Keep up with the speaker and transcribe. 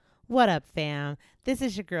What up, fam? This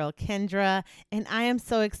is your girl, Kendra, and I am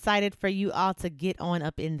so excited for you all to get on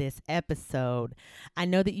up in this episode. I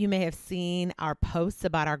know that you may have seen our posts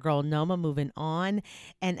about our girl Noma moving on,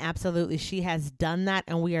 and absolutely she has done that,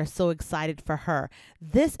 and we are so excited for her.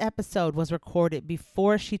 This episode was recorded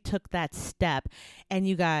before she took that step, and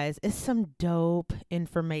you guys, it's some dope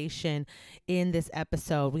information in this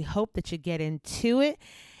episode. We hope that you get into it.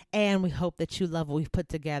 And we hope that you love what we've put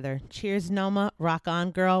together. Cheers, Noma. Rock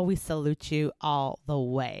on, girl. We salute you all the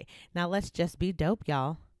way. Now let's just be dope,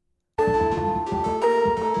 y'all.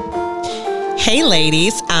 Hey,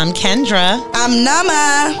 ladies. I'm Kendra. I'm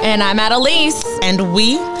Nama. And I'm Annalise. And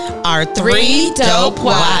we are Three Dope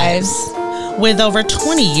Wives. With over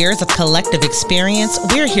 20 years of collective experience,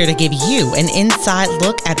 we're here to give you an inside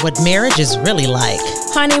look at what marriage is really like.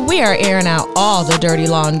 Honey, we are airing out all the dirty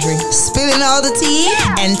laundry, spilling all the tea,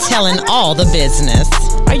 and telling all the business.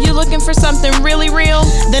 Are you looking for something really real?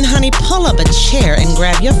 Then, honey, pull up a chair and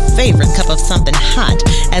grab your favorite cup of something hot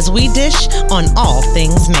as we dish on all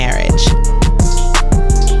things marriage.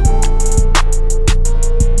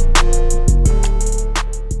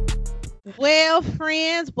 Well,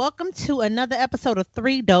 friends, welcome to another episode of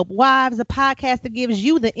Three Dope Wives, a podcast that gives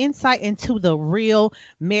you the insight into the real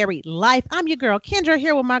married life. I'm your girl, Kendra,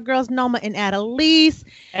 here with my girls, Noma and Annalise.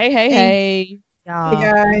 Hey. Y'all,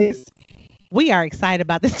 hey, guys. We are excited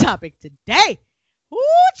about this topic today. Ooh,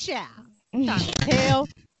 child. I'm trying to tell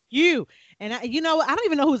you. And, I don't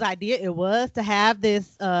even know whose idea it was to have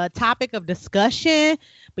this topic of discussion,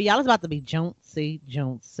 but y'all, it's about to be Jonesy.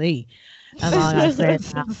 That's all I said.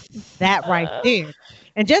 That right there.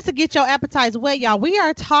 And just to get your appetites wet, y'all, we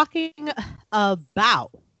are talking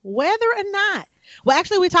about whether or not, well,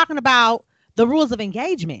 actually, we're talking about the rules of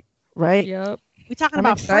engagement. Right. Yep. We're talking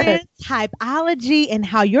about friend typology and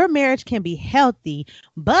how your marriage can be healthy.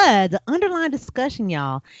 But the underlying discussion,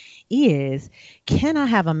 y'all, is can I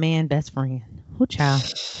have a man best friend? Who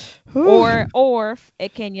child? Or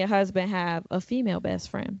can your husband have a female best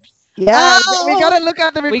friend? Yeah, we gotta look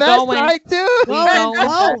at the reverse side too.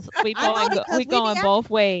 We going both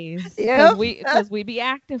ways. Yeah, because we be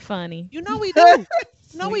acting funny. You know we do.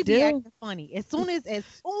 We do. Be acting funny. As soon as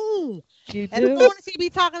you do. As soon as he be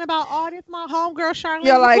talking about all this, my homegirl Charlene.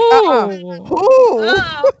 You're like, Charlene.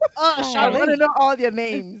 I want to know all your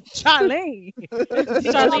names. Charlene.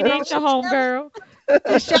 Charlene ain't your homegirl.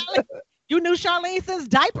 Charlene. You knew Charlene since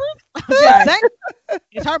diapers? I'm just saying.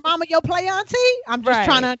 Is her mama your play auntie? I'm just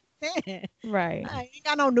trying to understand. Right. I ain't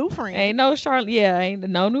got no new friends. Ain't no Charlene. Yeah, ain't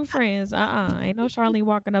no new friends. Ain't no Charlene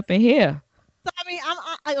walking up in here. So, I mean,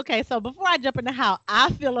 okay, so before I jump into how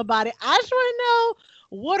I feel about it, I just want to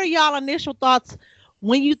know, what are y'all initial thoughts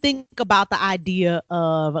when you think about the idea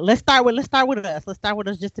of, let's start with us. Let's start with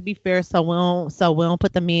us just to be fair, so we don't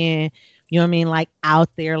put them in, you know what I mean, like out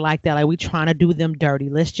there like that, like we trying to do them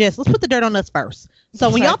dirty. Let's put the dirt on us first.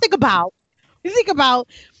 So when y'all think about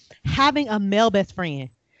having a male best friend,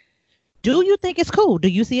 do you think it's cool? Do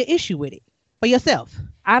you see an issue with it for yourself?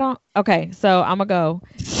 I don't. Okay, so I'm gonna go.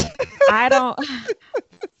 I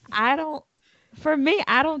don't. For me,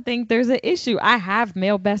 I don't think there's an issue. I have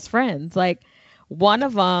male best friends. Like one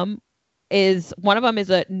of them is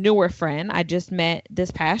a newer friend I just met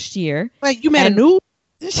this past year. Like you met a newer.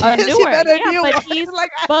 But he's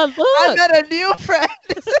like, but look, I met a new friend.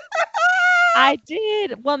 I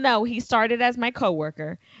did. Well, no, he started as my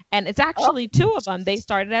coworker, and it's actually two of them. They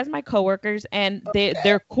started as my coworkers, and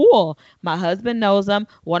they're cool. My husband knows them.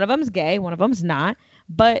 One of them's gay, one of them's not.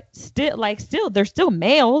 But still, they're still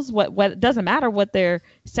males. What it doesn't matter what their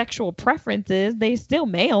sexual preference is. They still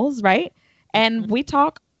males, right? And we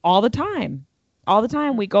talk all the time. All the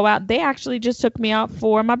time we go out. They actually just took me out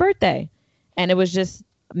for my birthday, and it was just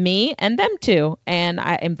me and them two. And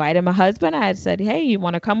I invited my husband. I had said, hey, you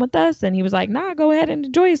want to come with us? And he was like, nah, go ahead and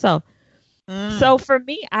enjoy yourself. So for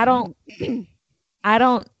me, I don't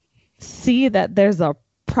see that there's a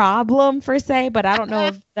problem per se, but I don't know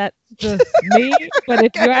if that's just me. But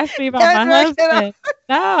if you ask me about my husband,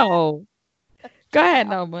 no. Go ahead,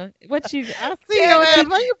 Noma. What you? I see you.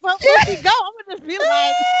 Where you go? I'm gonna just be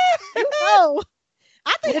like,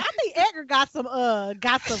 I think Edgar got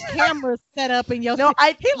some cameras set up in your. No,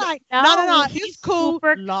 he's cool.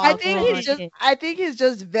 I think he's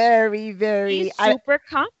just very, very. He's super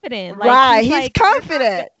confident. Like, he's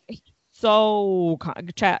confident. He's so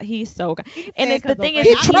and the thing is,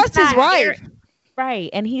 he trusts his wife. Right,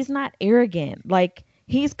 and he's not arrogant. Like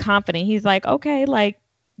he's confident. He's like, okay, like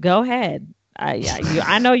go ahead.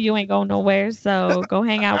 I know you ain't going nowhere, so go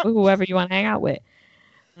hang out with whoever you want to hang out with.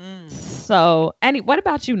 So, what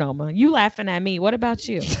about you, Noma? You laughing at me. What about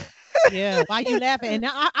you? Yeah. Why you laughing? And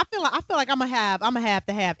now I feel like I'm gonna have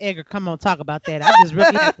to have Edgar come on talk about that. I just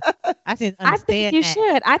really I didn't I understand think you that.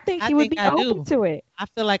 should. I think you would think be I open do. to it. I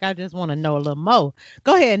feel like I just want to know a little more.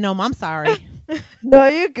 Go ahead, Noma. I'm sorry. No,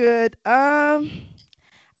 you're good. I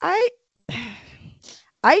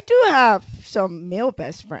I do have some male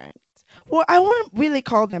best friends. Well, I wouldn't really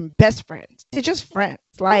call them best friends. They're just friends.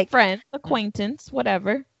 Like Friend, acquaintance,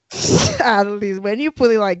 whatever. at least when you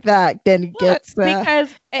put it like that, then it gets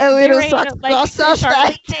Because a little there ain't like you said,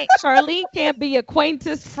 suspect. Charlene can't be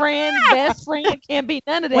acquaintance, friend, best friend, can't be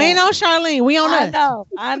none of that. We ain't on Charlene. We on us.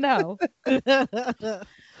 I know.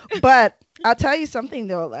 But I'll tell you something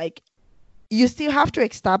though, like you still have to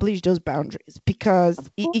establish those boundaries because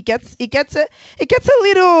it gets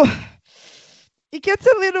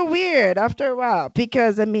a little weird after a while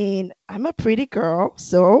because I mean I'm a pretty girl,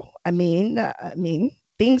 so I mean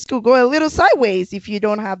things could go a little sideways if you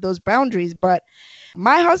don't have those boundaries. But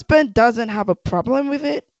my husband doesn't have a problem with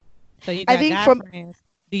it. So you got guy friends.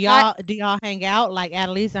 Do y'all hang out like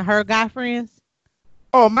Annalise and her guy friends?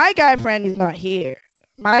 Oh, my guy friend is not here.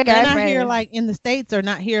 My guy They're not friend here like in the States or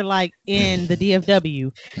not here like in the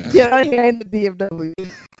DFW. yeah, not here in the DFW.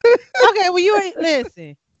 Okay, well you ain't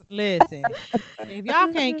listen. If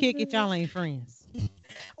y'all can't kick it, y'all ain't friends.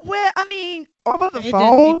 Well, I mean, over the It's just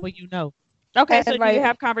phone. people you know. Okay, And, so do like- you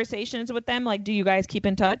have conversations with them? Like, do you guys keep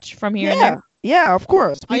in touch from here and Yeah, there? yeah, of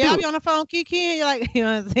course. Oh, We y'all do. be on the phone kicking? You're like, you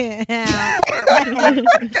know what I'm saying? I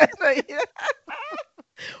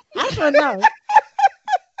don't know.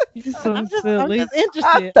 I'm just I'm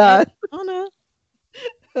interested. done. I don't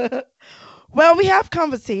know. Well, we have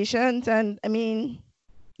conversations, and I mean,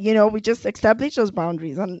 we just establish those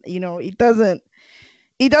boundaries, and it doesn't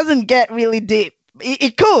get really deep.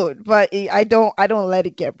 It could, but I don't let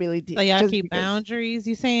it get really deep. So y'all just keep because- boundaries,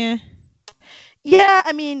 you saying? Yeah,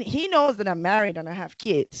 I mean, he knows that I'm married and I have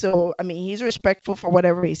kids, so I mean, he's respectful for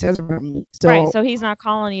whatever he says about me. So, Right, so he's not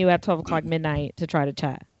calling you at 12 o'clock midnight to try to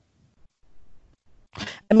chat.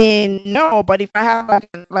 I mean, no, but if I have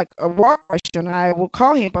like a work question, I will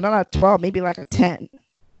call him, but not at 12, maybe like at 10.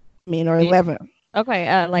 I mean, or 11.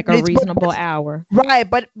 Okay, like But a it's reasonable both. hour. Right,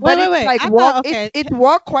 but Wait. it's like I work. thought- okay. It's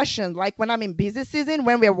work questions. Like when I'm in busy season,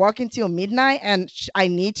 when we're working till midnight, and I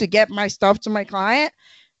need to get my stuff to my client.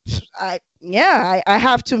 I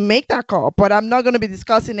have to make that call, but I'm not going to be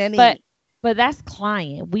discussing any. But that's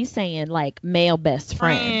client. We saying like male best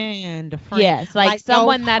friend. Friend. Yes, like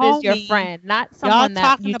someone your that is your homie. friend, not Y'all someone that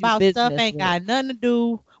talking you do about business stuff ain't with. got nothing to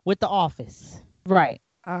do with the office. Right.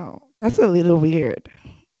 Oh, that's a little weird.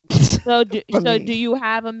 So do me. you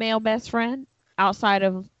have a male best friend outside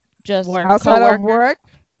of just Outside of coworker? work,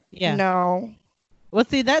 Yeah. no. Well,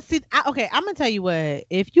 okay, I'm gonna tell you what.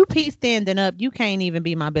 If you pee standing up, you can't even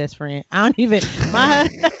be my best friend. I don't even.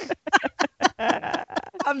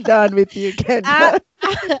 I'm done with you, Kendra.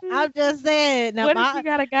 I'm just saying. Now, What if you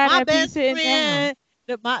got a guy my that be best sitting down?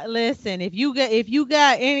 friend. Listen, if you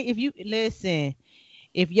listen,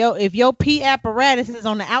 if your pee apparatus is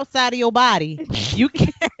on the outside of your body, you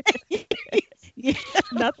can't.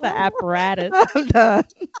 Not the apparatus. I'm done.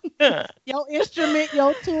 Your instrument,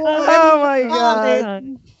 your tool. Oh my God.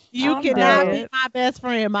 God. You I'm cannot be dead. my best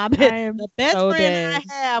friend. The best so friend dead.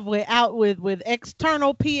 I have with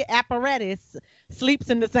external pee apparatus sleeps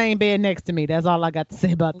in the same bed next to me. That's all I got to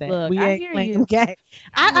say about that. Look, we I ain't hear playing you. game.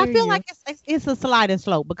 I hear feel you. like it's a sliding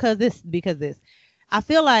slope because this. I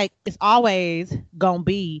feel like it's always gonna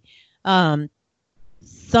be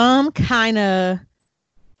some kind of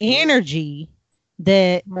energy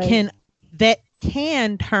that Right.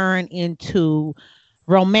 can turn into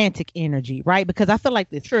romantic energy, right? Because I feel like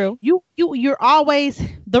this. True. You're always,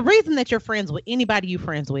 the reason that you're friends with anybody you're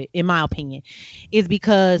friends with, in my opinion, is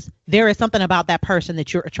because there is something about that person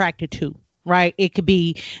that you're attracted to, right? It could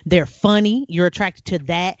be they're funny, you're attracted to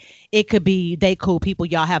that. It could be they cool people,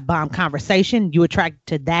 y'all have bomb conversation, you attracted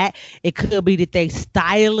to that. It could be that they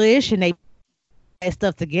stylish and they put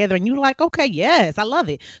stuff together and you're like, okay, yes, I love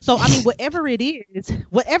it. So I mean, whatever it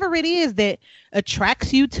is that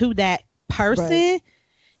attracts you to that person, Right.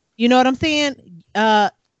 you know what I'm saying?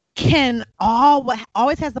 Can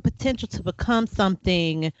always has the potential to become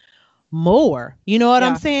something more. You know what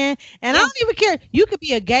I'm Yeah. saying? And I don't even care. You could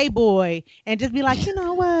be a gay boy and just be like, you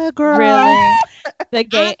know what, girl? Really? The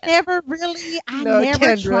gay. I never really, I No, never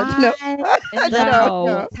Kendra, no. tried. No, the no.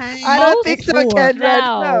 whole time I don't think so, before. Kendra.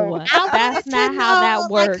 No, No. I that's want not to how that know,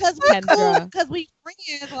 works, because we cool, Kendra. because we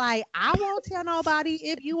friends. Like, I won't tell nobody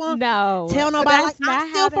if you want. No, Tell nobody. that's Like, not I'm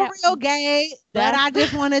how still for that. real gay, but That's- I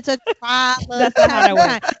just wanted to try. That's not how that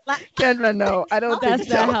works. Like, Kendra, no, I don't That's think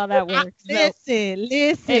so. not how that works. No, listen.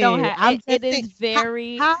 it don't have. I'm It just is saying,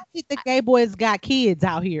 very. How is it the gay boys got kids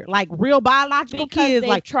out here? Like real biological because kids? they've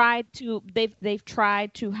Like,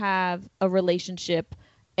 tried to have a relationship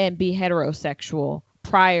and be heterosexual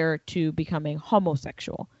prior to becoming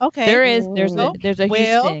homosexual. okay. There's Well, a huge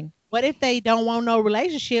thing. What if they don't want no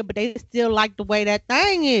relationship, but they still like the way that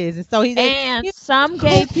thing is? And so And some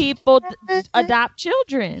gay people adopt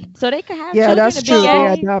children, so they can have Yeah, children that's and be true. They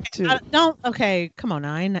gay. adopt too. okay, come on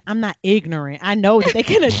now. I'm not ignorant. I know that they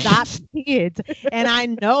can adopt kids, and I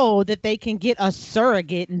know that they can get a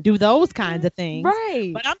surrogate and do those kinds of things.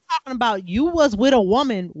 Right. But I'm talking about you was with a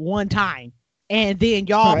woman one time, and then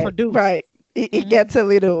y'all Right, produced. right. It gets a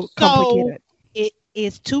little complicated. It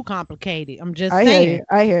is too complicated. I'm just I saying. hear you.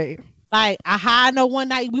 I hear you. Like, I know one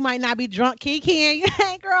night we might not be drunk, kikiing.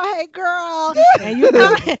 Hey girl, and you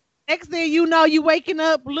know, next thing you know, you waking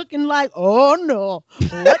up looking like, oh no,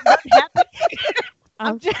 what happened?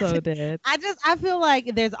 I'm just- so dead. I feel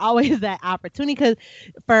like there's always that opportunity because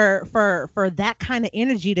for that kind of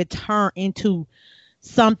energy to turn into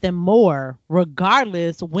something more,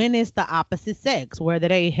 regardless when it's the opposite sex, whether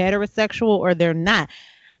they heterosexual or they're not.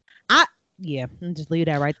 I'll just leave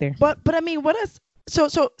that right there. But I mean, what is so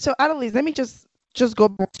Annalise, let me just go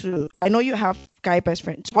back to, I know you have guy best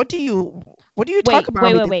friends. What do you talk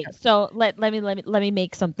about? with Wait. these guys? So let me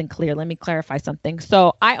make something clear. Let me clarify something.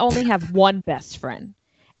 So I only have one best friend,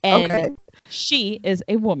 and Okay. she is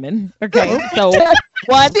a woman. Okay, so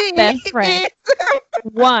one best friend.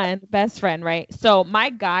 One best friend, right? So my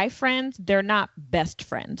guy friends, they're not best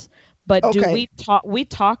friends. But do Okay. we talk? We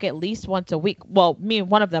talk at least once a week. Well, me and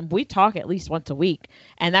one of them, we talk at least once a week,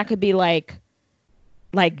 and that could be like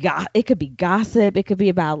it could be gossip. It could be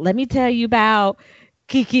about, let me tell you about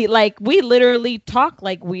Kiki. Like, we literally talk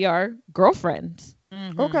like we are girlfriends.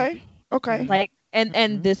 Mhm. Okay. Like, and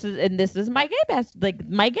Mhm. this is my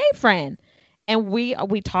my gay friend, and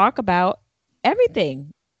we talk about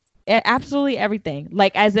everything, absolutely everything,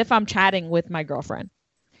 like as if I'm chatting with my girlfriend.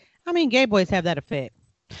 I mean, gay boys have that effect.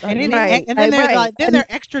 And then, Right, and then they're right. like, then And- they're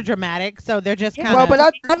extra dramatic, so they're just Yeah. kind Well, of.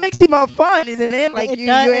 but that makes it more fun, isn't it? Like It you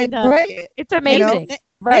does, it does. enjoy it. It's amazing. know? They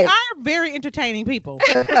Right. are very entertaining people.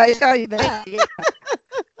 I tell you that. Yeah.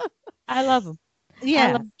 I love them.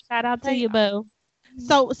 Yeah. Shout out to They you, boo.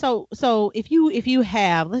 So if you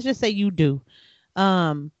have, let's just say you do,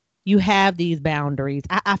 you have these boundaries.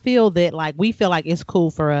 I feel that, like, we feel like it's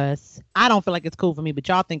cool for us. I don't feel like it's cool for me, but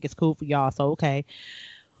y'all think it's cool for y'all. So okay.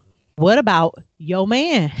 What about your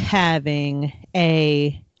man having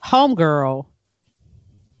a homegirl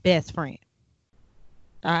best friend?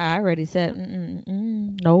 I already said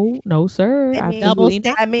no, sir. I mean,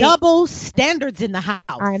 Absolutely I mean- double standards in the house.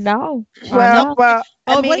 I know. I Well, know. well.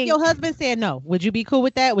 I Oh, what if mean, your husband said no? Would you be cool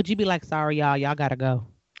with that? Would you be like, sorry, y'all gotta go?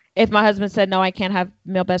 If my husband said no, I can't have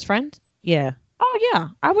male best friends. Yeah. Oh yeah,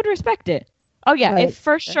 I would respect it. Oh yeah, Right. if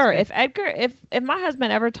for sure. fair. If my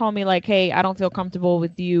husband ever told me like, hey, I don't feel comfortable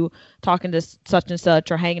with you talking to such and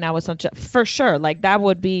such or hanging out with such, for sure, like that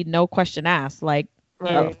would be no question asked. Like,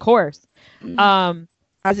 Right. of course.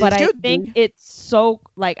 as it But I should think be. it's so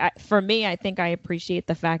like for me, I think I appreciate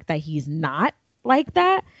the fact that he's not like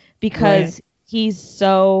that, because he's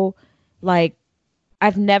so like,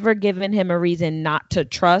 I've never given him a reason not to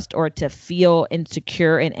trust or to feel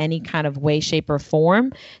insecure in any kind of way, shape, or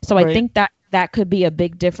form. So I Right. think that could be a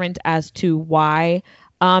big difference as to why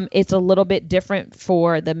it's a little bit different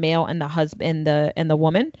for the male and the husband and the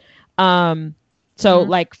woman. So Mhm.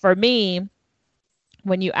 like for me,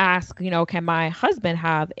 when you ask, can my husband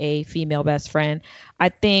have a female best friend? I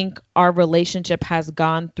think our relationship has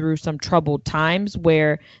gone through some troubled times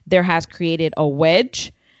where there has created a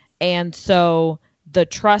wedge. And so the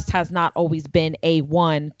trust has not always been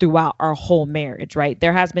A1 throughout our whole marriage, right?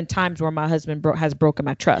 There has been times where my husband has broken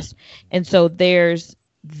my trust. And so there's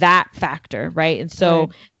that factor, right? And so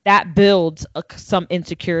that builds some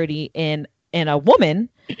insecurity in a woman.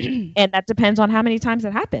 And that depends on how many times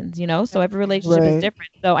it happens, so every relationship is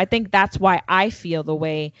different. So I think that's why I feel the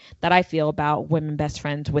way that I feel about women best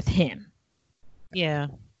friends with him. Yeah.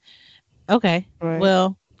 Okay. Right.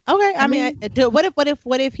 Well, okay. I mean, mean-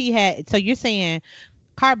 what if he had, so you're saying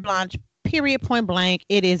carte blanche, period, point blank,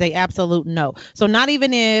 it is a absolute no. So not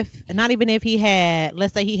even if he had,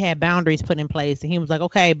 let's say he had boundaries put in place and he was like,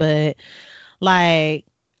 okay, but like,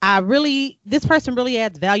 this person really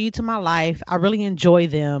adds value to my life. I really enjoy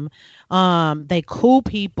them. They cool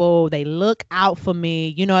people. They look out for me.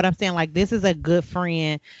 You know what I'm saying? Like, this is a good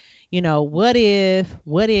friend. what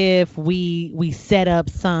if we set up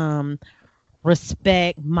some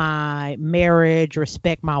respect my marriage,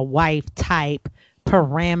 respect my wife type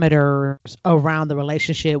parameters around the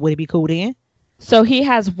relationship? Would it be cool then? So he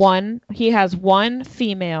has one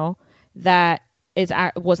female that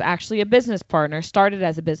was actually a business partner, started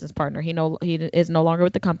as a business partner. He is no longer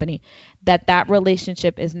with the company. That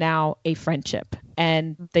relationship is now a friendship,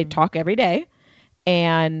 and they talk every day.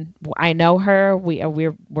 And I know her.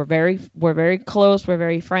 We're very close. We're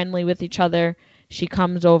very friendly with each other. She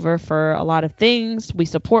comes over for a lot of things. We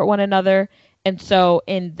support one another. And so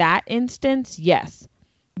in that instance, yes.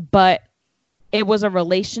 But it was a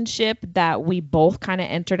relationship that we both kind of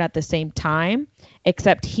entered at the same time,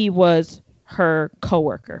 except he was her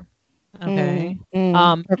coworker. Okay.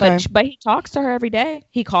 Okay. But he talks to her every day.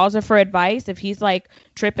 He calls her for advice. If he's like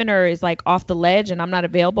tripping or is like off the ledge and I'm not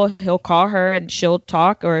available, he'll call her and she'll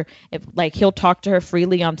talk, or if like he'll talk to her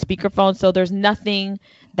freely on speakerphone. So there's nothing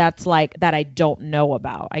that's like that I don't know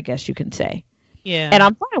about, I guess you can say. Yeah. And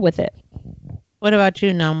I'm fine with it. What about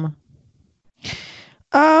you, Noma?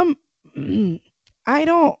 Um, I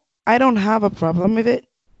don't have a problem with it,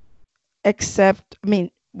 except I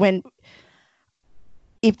mean when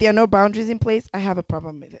if there are no boundaries in place, I have a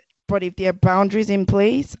problem with it. But if there are boundaries in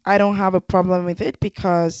place, I don't have a problem with it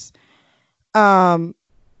because, um,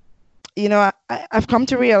 I've come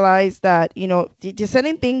to realize that, there's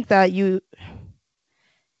certain things that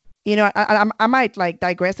I might like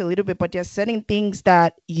digress a little bit, but there's certain things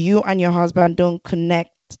that you and your husband don't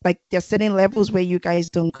connect. Like there's certain levels where you guys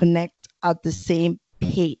don't connect at the same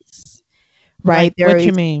pace, right? Like, what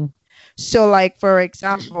you mean? So, like, for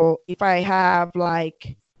example, if I have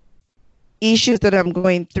like issues that I'm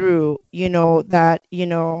going through,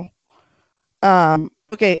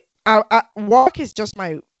 okay, work is just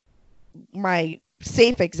my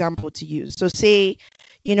safe example to use. So, say,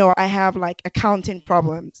 I have like accounting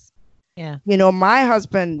problems. Yeah. My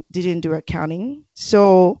husband didn't do accounting,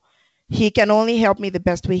 so he can only help me the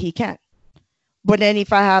best way he can. But then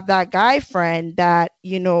if I have that guy friend that,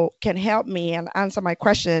 can help me and answer my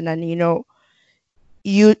question, and,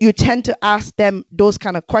 you tend to ask them those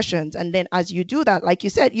kind of questions. And then as you do that, like you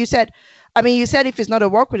said, if it's not a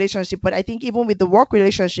work relationship, but I think even with the work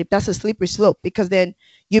relationship, that's a slippery slope, because then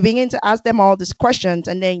you begin to ask them all these questions,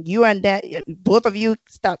 and then both of you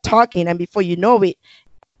start talking, and before you know it,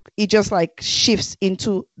 it just like shifts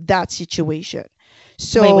into that situation.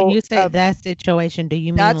 So Wait, when you say that situation, do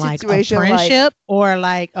you mean that like a situation, like- friendship or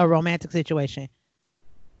like a romantic situation?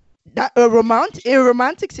 a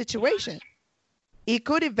romantic situation. It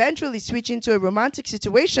could eventually switch into a romantic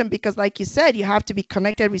situation because, like you said, you have to be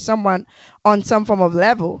connected with someone on some form of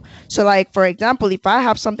level. So, like, for example, if I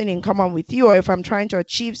have something in common with you, or if I'm trying to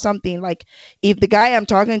achieve something, like if the guy I'm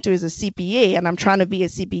talking to is a CPA and I'm trying to be a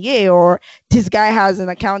CPA, or this guy has an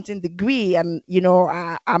accounting degree and,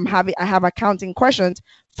 I have accounting questions,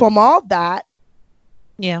 from all that,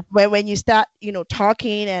 Yeah. when you start,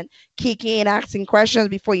 talking and kicking and asking questions,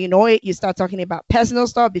 before you know it, you start talking about personal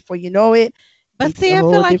stuff. Before you know it, But it's see, a I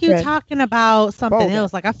whole feel like you're different talking about something ballgame.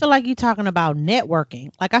 else. Like, I feel like you're talking about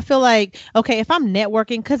networking. Like, I feel like, okay, if I'm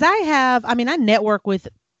networking, because I network with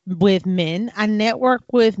men. I network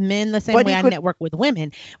with men the same But way you I could, network with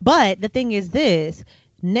women. But the thing is this,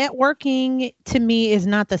 networking to me is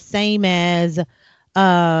not the same as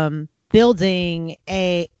building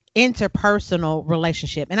a interpersonal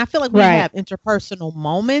relationship. And I feel like we Right. have interpersonal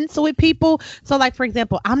moments with people. So, like, for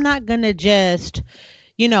example, I'm not gonna just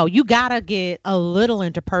you gotta get a little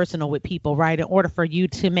interpersonal with people, right, in order for you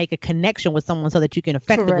to make a connection with someone so that you can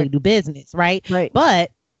effectively correct, do business, right? right.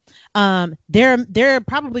 But there are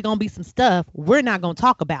probably gonna be some stuff we're not gonna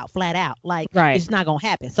talk about flat out. Like, Right. it's not gonna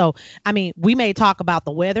happen. So, I mean, we may talk about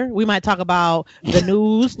the weather, we might talk about the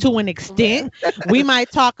news to an extent. We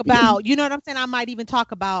might talk about, you know what I'm saying? I might even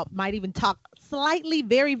talk slightly,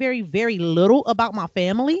 very, very, very little about my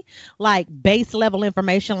family, like base level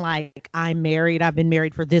information, like I'm married, I've been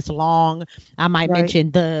married for this long. I might Right.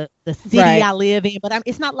 mention the city Right. I live in, but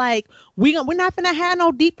it's not like we're not finna have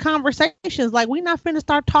no deep conversations. Like, we're not finna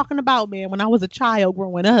start talking about, man, when I was a child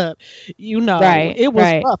growing up, Right. it was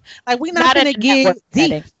Right. rough. Like, we're Not not in finna a get network deep.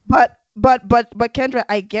 setting. But Kendra,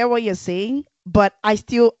 I get what you're saying, but I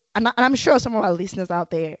still, and I'm sure some of our listeners out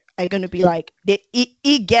there are going to be like,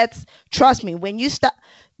 it gets, trust me, when you start,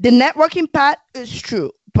 the networking part is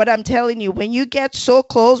true, but I'm telling you, when you get so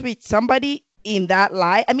close with somebody, in that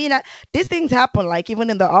light. I mean, these things happen. Like even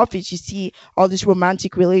in the office, you see all this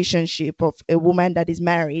romantic relationship of a woman that is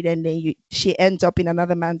married, and then she ends up in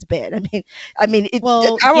another man's bed. I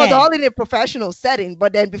was all in a professional setting,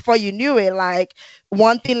 but then before you knew it, like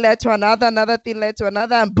one thing led to another thing led to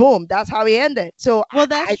another, and boom, that's how it ended. So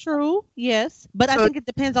that's true, yes, but I think it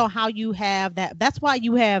depends on how you have that. That's why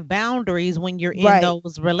you have boundaries when you're in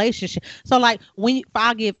those relationships. So like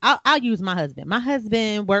I'll use my husband. My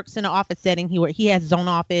husband works in an office setting. He has his own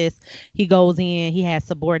office. He goes in. He has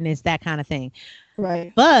subordinates, that kind of thing.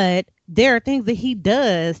 Right. But there are things that he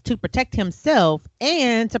does to protect himself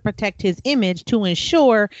and to protect his image to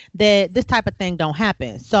ensure that this type of thing don't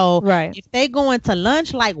happen. So if they go into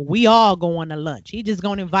lunch, like we all going to lunch, he just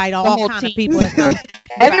going to invite all kind of people.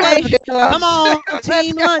 Come on,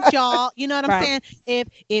 team lunch, y'all. You know what I'm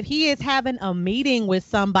saying? If he is having a meeting with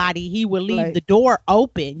somebody, he will leave the door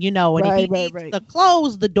open, you know, and if he needs to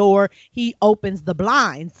close the door, he opens the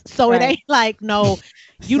blinds. So it ain't like you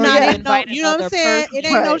not in no, you know what I'm saying? It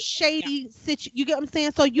ain't no shady situation. You get what I'm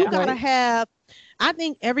saying? So you gotta have. I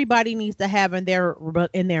think everybody needs to have in their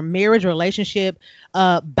marriage relationship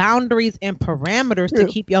boundaries and parameters to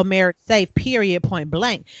keep your marriage safe. Period. Point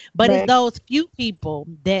blank. But it's those few people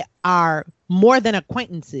that are more than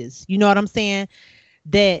acquaintances. You know what I'm saying?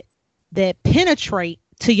 That penetrate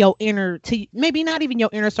to your inner, to maybe not even your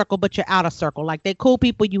inner circle, but your outer circle. Like they're cool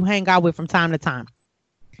people you hang out with from time to time.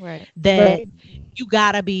 Right. That you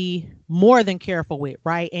gotta be more than careful with,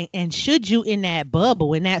 right? And should you in that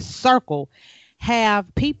bubble, in that circle, have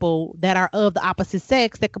people that are of the opposite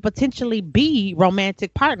sex that could potentially be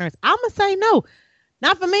romantic partners, I'm gonna say no,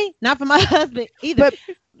 not for me, not for my husband either.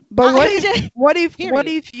 But what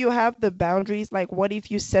if you have the boundaries? Like, what if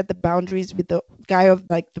you set the boundaries with the guy of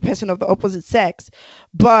like the person of the opposite sex,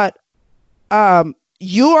 but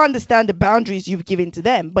you understand the boundaries you've given to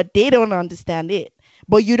them, but they don't understand it.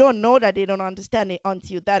 But you don't know that they don't understand it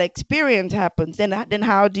until that experience happens. Then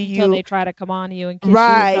how do you? Until they try to come on you and kiss you.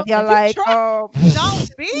 You're like, don't let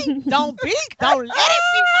it be my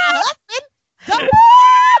husband.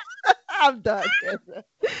 I'm done.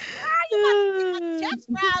 You just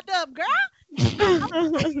riled up, girl.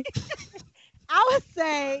 I would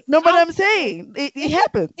say no, but I'm saying it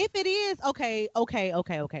happens. If it is okay,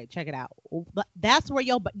 check it out. But that's where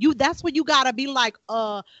that's where you gotta be like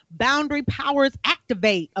boundary powers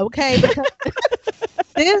activate, okay? Because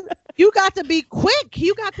you got to be quick.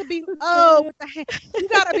 You got to be you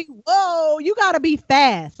gotta be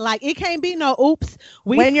fast. Like it can't be no oops.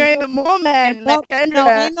 When you're in the moment, like ain't no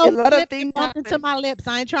a lot of things bump into my lips.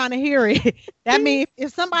 I ain't trying to hear it. That means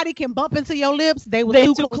if somebody can bump into your lips, they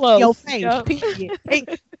too close to your face.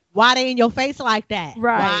 Yep. Why they in your face like that?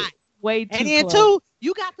 Right. Way too. And then too,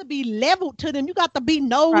 you got to be leveled to them. You got to be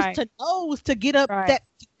nose to nose to get up that.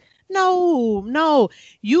 No,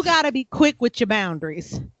 you got to be quick with your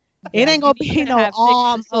boundaries. It ain't gonna be no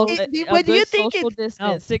arms. But do you think it's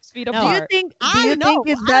distance, 6 feet apart? Do you think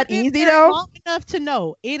it's that easy though? Long enough to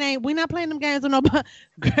know it ain't. We're not playing them games with nobody.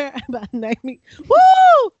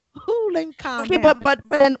 Woo! Let me calm down. But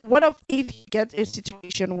then what if you get a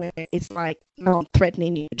situation where it's like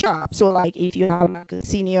threatening your job? So like if you have like a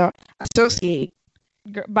senior associate,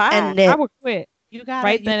 I would quit. You got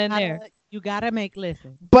right then and there. You gotta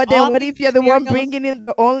listen. But then what if you're the one bringing in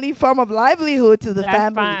the only form of livelihood to the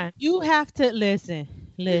family? Fine. You have to listen.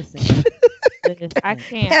 I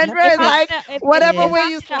can't. Kendra is like, whatever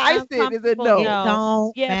way you slice it is a no.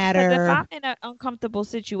 Don't matter. Because if I'm in an uncomfortable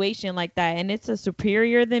situation like that and it's a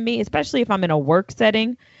superior than me, especially if I'm in a work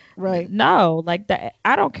setting, right? No, like that.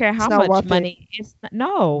 I don't care how much money. It's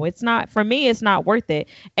not for me. It's not worth it.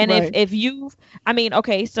 And if you've,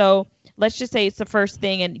 okay, so let's just say it's the first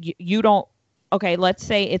thing and you don't. Okay, let's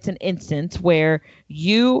say it's an instance where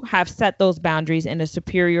you have set those boundaries and a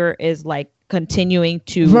superior is like continuing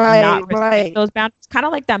to not respect those boundaries. Kind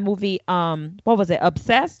of like that movie, what was it?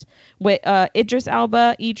 Obsessed with Idris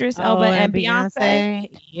Elba and Beyonce.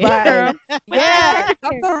 Yeah. Yeah.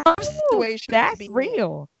 That's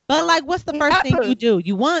real. But like, what's the first thing you do?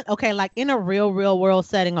 You want, like in a real world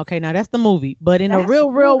setting. Okay, now that's the movie, but in a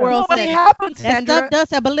real world setting, that stuff does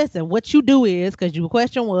happen. But listen, what you do is, because your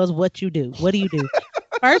question was what you do. What do you do?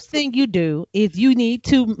 First thing you do is you need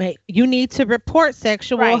to report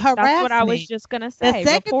sexual harassment. That's what I was just gonna say. The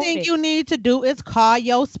second thing you need to do is call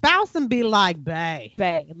your spouse and be like, babe,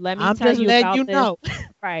 let me I'm tell just you letting about you this. know.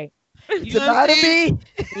 Right. It's about to be.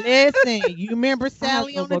 Listen, you remember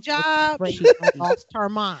Sally on the job? She lost her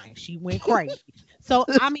mind. She went crazy. So,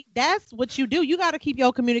 that's what you do. You got to keep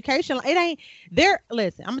your communication. It ain't there.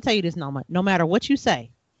 Listen, I'm going to tell you this, Noma. No matter what you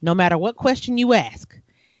say, no matter what question you ask,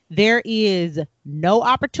 there is no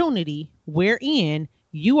opportunity we're in,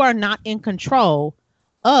 you are not in control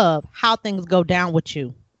of how things go down with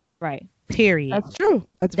you. Right. Period. That's true.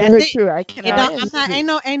 That's That's very it. true. I cannot.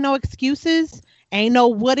 Ain't no excuses. Ain't no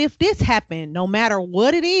what if this happened. No matter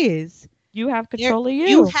what it is, You have control of you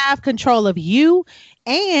you. have control of you,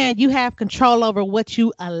 and you have control over what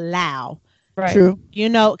you allow. Right. True. You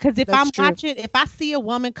know, because if That's I'm true. watching, if I see a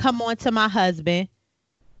woman come on to my husband,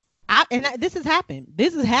 this has happened.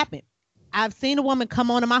 This has happened. I've seen a woman come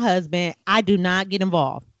on to my husband. I do not get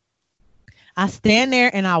involved. I stand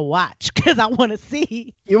there and I watch because I want to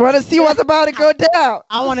see. You want to see what's about to go down.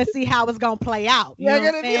 I want to see how it's gonna play out. You You're know what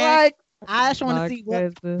gonna I'm be saying? like, I just want My to see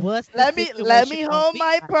goodness. what's the let me situation gonna hold be my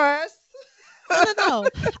like. purse. No.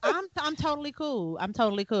 I'm totally cool. I'm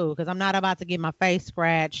totally cool because I'm not about to get my face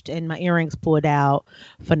scratched and my earrings pulled out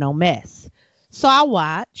for no mess. So I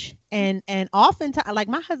watch, and oftentimes, like,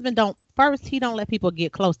 my husband he don't let people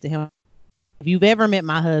get close to him. If you've ever met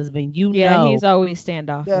my husband, you know He's always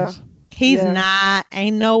standoffish. Yeah. he's yeah. not.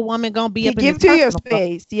 Ain't no woman gonna be He up in his gives you your personal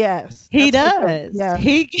space. Yes. He That's for sure. does. Yeah.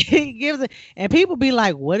 He gives it, and people be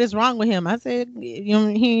like, "What is wrong with him?" I said, "You know,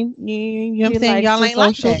 you know what I'm saying? Y'all ain't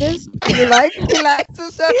like that." He likes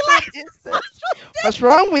to social distance. What's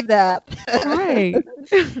wrong with that? Right.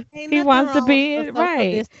 Ain't He nothing wants to wrong be with social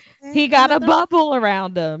right. distancing. He Ain't got a nothing- bubble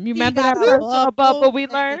around him. You He remember got that a personal bubble. bubble we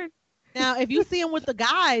learned? Now, if you see him with the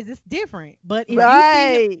guys, it's different. But if you see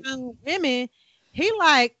Right. him around women, he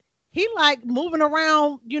like moving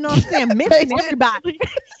around. You know what I'm saying? Missing everybody.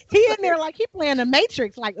 He in there like he playing the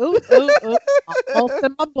Matrix. Like ooh, almost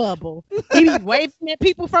in my bubble. He be waving at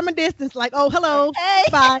people from a distance. Like, oh, hello, Hey.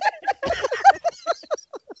 bye.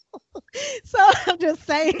 So I'm just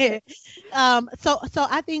saying. So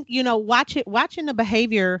I think, you know, watching the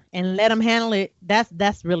behavior and let them handle it.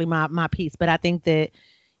 That's really my piece. But I think that,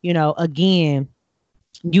 you know, again,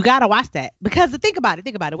 you gotta watch that because think about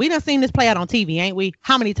it. We done seen this play out on TV, ain't we?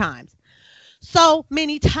 How many times? So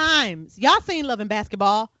many times. Y'all seen Love and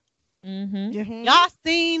Basketball? Mm-hmm. Mhm. Y'all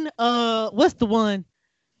seen what's the one?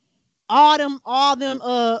 All them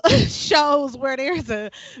shows where there's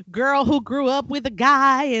a girl who grew up with a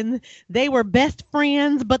guy and they were best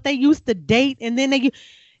friends, but they used to date, and then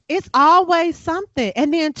it's always something.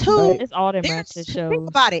 And then two, It's all them there's- ratchet think shows.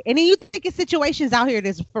 about it. And then you think of situations out here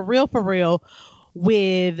that's for real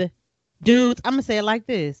with dudes. I'm gonna say it like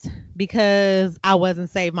this because I wasn't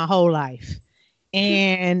saved my whole life,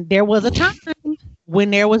 and there was a time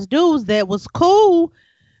when there was dudes that was cool,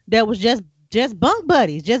 that was just bunk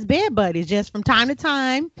buddies, just bed buddies, just from time to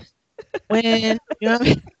time. When you know, what I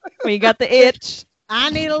mean? When you got the itch. I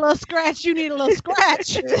need a little scratch, you need a little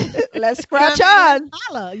scratch. Let's scratch You know what I on. mean?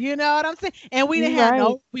 Holla, you know what I'm saying? And we didn't You're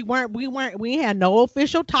have right. we had no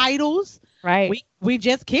official titles. Right. We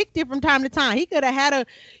just kicked it from time to time. He could have had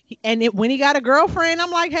when he got a girlfriend,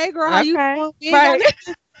 I'm like, hey girl, how you Okay. doing? We ain't Right.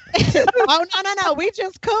 got no. We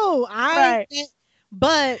just cool.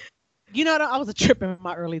 But you know, I was a trip in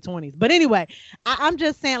my early 20s. But anyway, I'm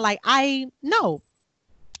just saying, like, I'm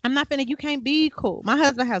not finna. You can't be cool. My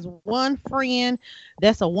husband has one friend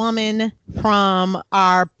that's a woman from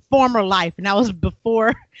our former life, and that was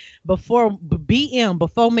before BM,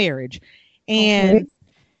 before marriage, and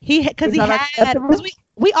because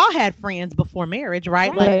we all had friends before marriage,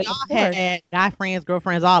 right? Like we all had guy friends,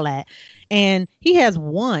 girlfriends, all that. And he has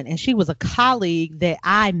one, and she was a colleague that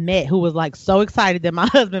I met who was like so excited that my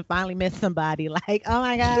husband finally met somebody. Like, oh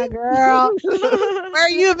my God, girl, where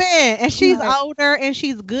you been? And she's older and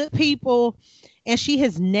she's good people, and she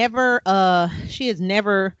has never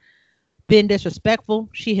been disrespectful.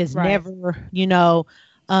 She has never, you know,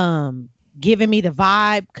 given me the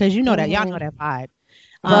vibe, because you know that y'all know that vibe.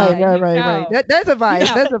 Right. There's a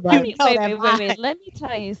vibe. There's a vibe. Wait. Let me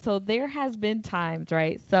tell you. So there has been times,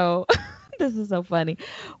 right? So this is so funny.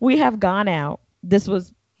 We have gone out. This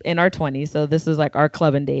was in our 20s, so this is like our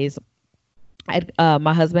clubbing days.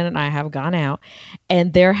 My husband and I have gone out,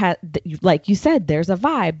 and there like you said, there's a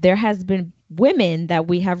vibe. There has been women that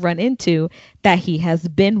we have run into that he has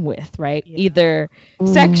been with, right? Yeah. Either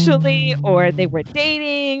sexually, or they were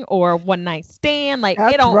dating, or one night stand. Like,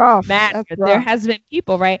 it don't matter. There has been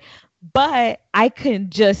people, right? But I can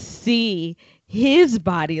just see his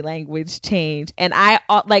body language change, and I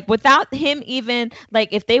like, without him even,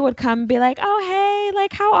 like, if they would come and be like, oh hey,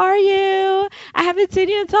 like, how are you, I haven't seen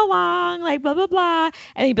you in so long, like, blah blah blah,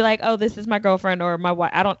 and he'd be like, oh, this is my girlfriend or my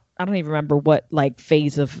wife. I I don't even remember what like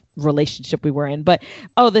phase of relationship we were in, but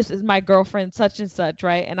oh, this is my girlfriend such and such,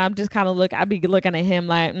 right? And I'm just kind of I'd be looking at him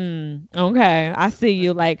like, okay, I see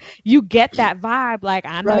you. Like you get that vibe, like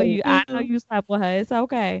I know you, I know you slept with her. It's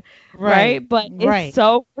okay, right? But it's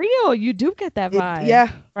so real. You do get that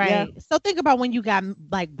vibe, right? Yeah. So think about when you got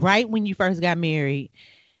like right when you first got married,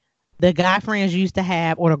 the guy friends you used to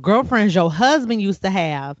have, or the girlfriends your husband used to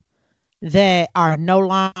have, that are no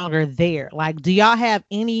longer there. Like, do y'all have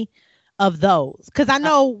any of those? Because I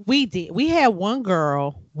know we did. We had one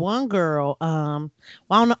girl. Well, I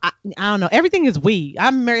don't know. I don't know. Everything is we.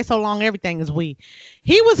 I'm married so long. Everything is we.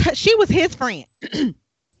 She was his friend.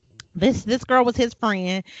 This girl was his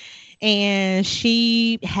friend, and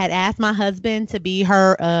she had asked my husband to be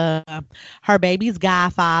her baby's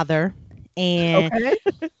godfather. And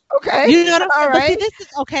okay, you know what I'm saying? All right. See, this is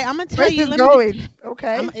okay. I'm gonna tell you.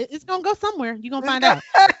 It's gonna go somewhere. You're gonna find out.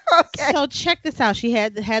 Okay. So check this out. She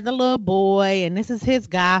had the little boy, and this is his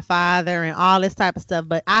godfather, and all this type of stuff.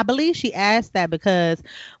 But I believe she asked that because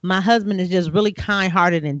my husband is just really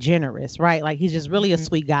kind-hearted and generous, right? Like he's just really a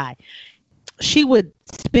sweet guy. She would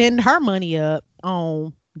spend her money up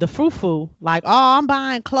on the frou-frou, like, oh, I'm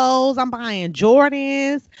buying clothes, I'm buying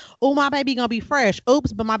Jordans. Oh, my baby gonna be fresh.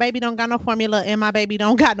 Oops, but my baby don't got no formula and my baby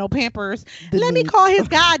don't got no Pampers. Let me call his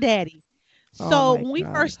goddaddy. So when we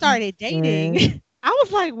first started dating, I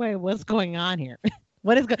was like, wait, what's going on here?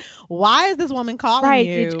 Why is this woman calling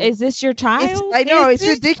you? Is this your child? I know, it's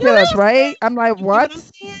ridiculous, right? I'm like, what?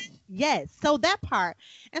 Yes. So that part.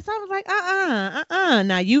 And so I was like,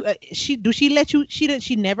 Now she let you,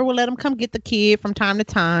 she never would let him come get the kid from time to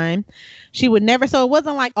time. She would never. So it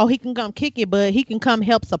wasn't like, oh, he can come kick it, but he can come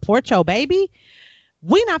help support your baby.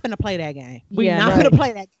 We're not going to play that game. We're not going to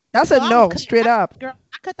play that game. That's a no, straight up. Girl,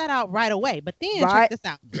 I cut that out right away. But then check this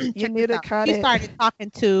out. You need to cut it. She started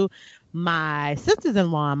talking to my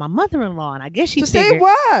sisters-in-law and my mother-in-law, and I guess she figured, say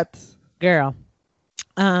what? Girl.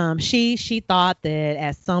 She thought that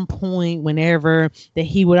at some point, whenever, that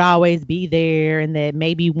he would always be there, and that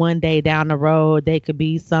maybe one day down the road they could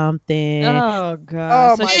be something. Oh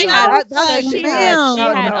God! So she had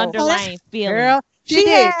underlying feelings. Girl, she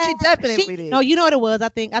did. She definitely did. No, you know what it was? I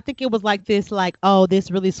think it was like this, like, oh,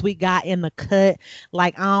 this really sweet guy in the cut.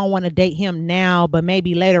 Like, I don't want to date him now, but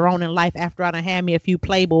maybe later on in life, after I done had me a few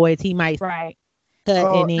playboys, he might cut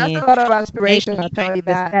in. That's a lot of aspiration. I'll tell you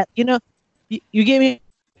that. You know, you get me.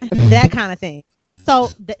 That kind of thing. So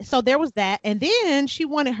there was that, and then she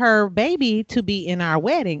wanted her baby to be in our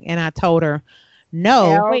wedding, and I told her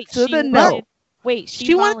no. Wait,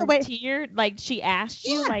 she volunteered? Like she asked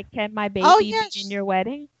you, like, can my baby be in your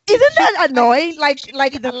wedding? Isn't that annoying? Like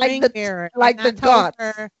the God.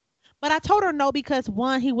 But I told her no because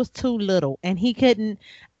one, he was too little, and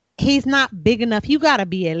he's not big enough. You got to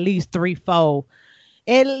be at least 3'4",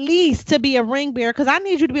 at least, to be a ring bearer. Because I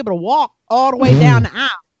need you to be able to walk all the way down the aisle.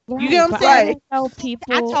 You get what I'm saying?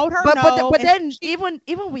 I told her no. But then even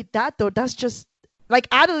with that though, that's just like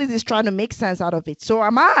Adelaide is trying to make sense out of it. So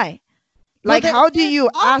am I. Like, how do you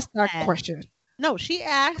ask that question? No, she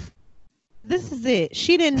asked. This is it.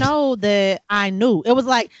 She didn't know that I knew. It was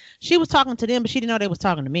like she was talking to them, but she didn't know they was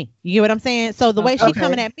talking to me. You get what I'm saying? So the way she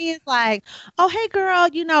coming at me is like, oh, hey girl,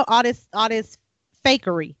 you know, all this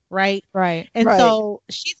fakery, right? And so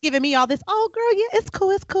she's giving me all this, oh girl, yeah, it's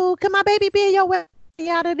cool. Can my baby be in your wedding?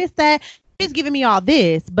 Yada, this, that. She's giving me all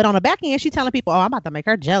this, but on the back end, she's telling people, oh, I'm about to make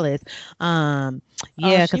her jealous. Because I'm gonna do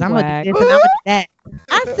this and I'm gonna do that.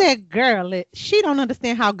 I said, girl, she don't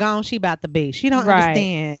understand how gone she about to be. She don't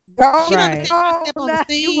understand. She don't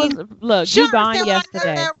understand. Look, you gone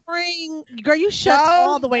yesterday. Girl, you shut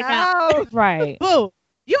all the way down. Right. Boo.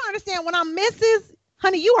 You understand when I'm Mrs.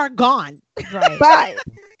 Honey, you are gone. Right. Bye.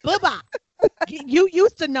 Bye-bye. You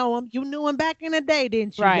used to know him. You knew him back in the day,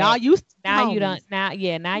 didn't you? Right. Y'all used to now know you don't. him.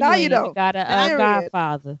 Now you don't. Got a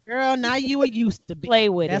godfather. Girl, now you used to be. Play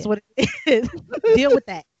with That's it. what it is. Deal with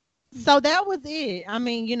that. So that was it. I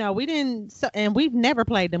mean, you know, we didn't, and we've never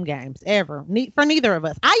played them games ever. For neither of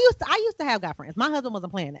us. I used to have guy friends. My husband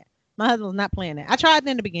wasn't playing that. My husband was not playing that. I tried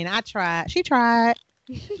in the beginning. She tried.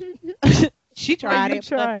 She tried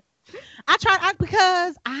it. I tried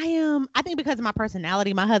because I think because of my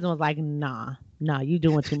personality, my husband was like, nah, you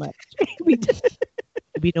doing too much. You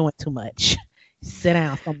be doing too much. Sit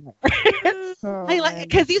down somewhere.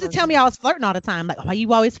 Because he used to tell me I was flirting all the time. Like, why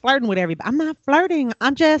you always flirting with everybody? I'm not flirting.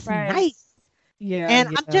 I'm just nice. Yeah.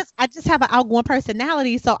 And I just have an outgoing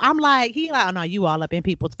personality. So I'm like, oh no, you all up in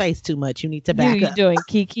people's face too much. You need to back up. You're doing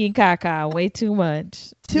kiki and caca way too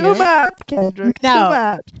much. Too much, Kendra. No. Too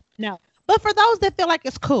much. No. But for those that feel like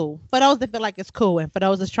it's cool, and for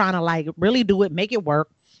those that's trying to like really do it, make it work,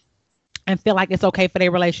 and feel like it's okay for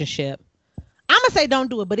their relationship. I'm gonna say don't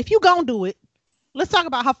do it, but if you gonna do it, let's talk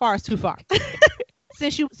about how far is too far.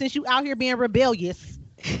 Since you out here being rebellious,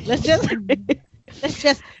 let's just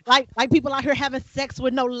like people out here having sex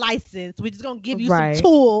with no license. We're just gonna give you Right. some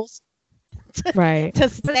tools Right. to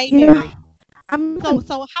stay You know, married. I'm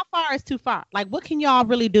So how far is too far? Like, what can y'all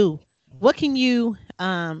really do? What can you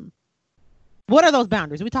what are those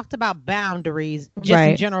boundaries? We talked about boundaries just in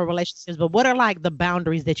Right. general relationships, but what are like the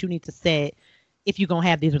boundaries that you need to set if you're gonna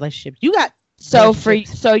have these relationships? You got So for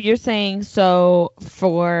relationships. so you're saying so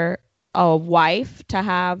for a wife to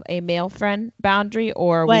have a male friend boundary,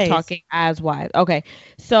 or are we Ways. talking as wives? Okay.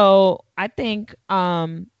 So I think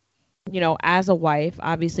as a wife,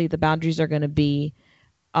 obviously the boundaries are going to be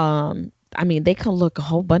I mean, they can look a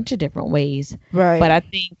whole bunch of different ways. right. But I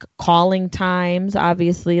think calling times,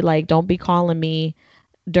 obviously, like don't be calling me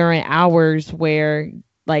during hours where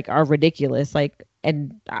like are ridiculous. Like,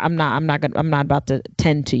 and I'm not about to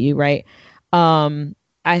tend to you, right?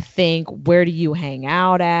 I think where do you hang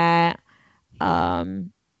out at?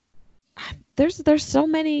 Um, there's so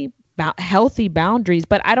many healthy boundaries,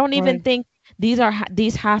 but I don't even Right. think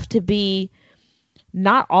these have to be.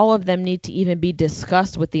 Not all of them need to even be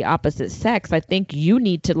discussed with the opposite sex. I think you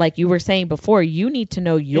need to, like you were saying before, you need to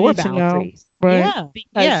know your need to know. boundaries Right. Yeah.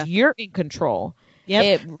 because Yeah. you're in control.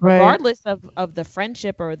 Yep. Right. Regardless of the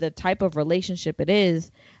friendship or the type of relationship it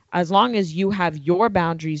is, as long as you have your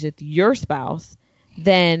boundaries with your spouse,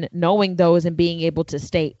 then knowing those and being able to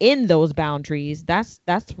stay in those boundaries, that's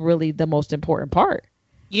really the most important part.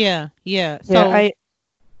 Yeah. Yeah. So Yeah,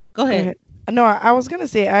 go go ahead. ahead. No, I was gonna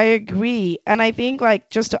say I agree, and I think like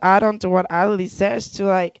just to add on to what Ali says, to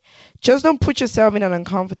like just don't put yourself in an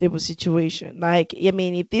uncomfortable situation. Like, I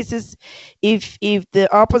mean, if the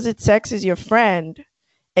opposite sex is your friend,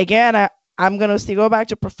 again, I'm gonna still go back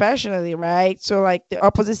to professionally, right? So like the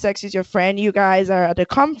opposite sex is your friend, you guys are at a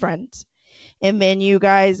conference, and then you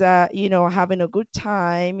guys are having a good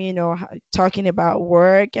time, talking about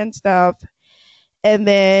work and stuff, and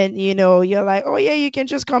then you're like, oh yeah, you can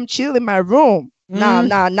just come chill in my room. Now, Mm.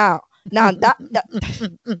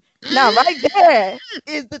 now right there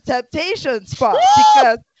is the temptation spot,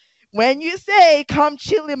 because when you say come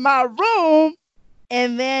chill in my room,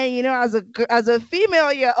 and then as a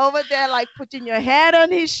female, you're over there like putting your hand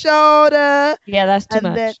on his shoulder, Yeah, that's too and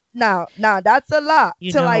much. then now that's a lot.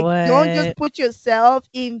 You So know like, don't just what? put yourself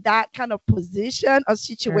in that kind of position or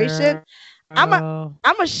situation. Girl.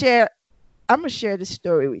 I'm gonna share this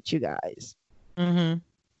story with you guys. Mm-hmm.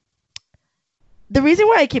 The reason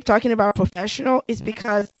why I keep talking about professional is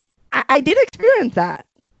because I did experience that,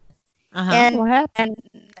 Uh-huh. and What happened?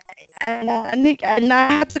 and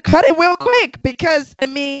I had to cut it real quick, because I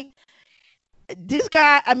mean, this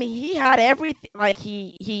guy, I mean, he had everything. Like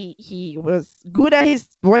he was good at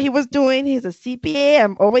what he was doing. He's a CPA.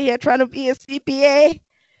 I'm over here trying to be a CPA.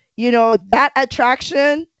 That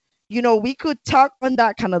attraction. We could talk on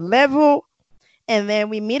that kind of level, and then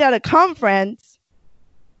we meet at a conference,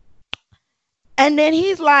 and then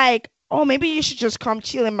he's like, oh, maybe you should just come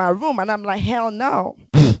chill in my room. And I'm like, hell no.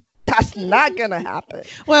 That's not gonna happen.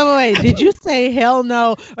 Wait. Did you say hell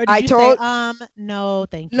no, or did I you told- say no,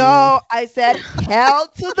 thank you? No, I said hell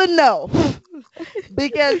to the no.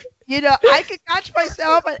 Because I could catch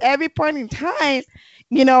myself at every point in time,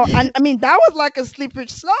 and I mean that was like a slippery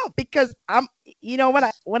slope, because I'm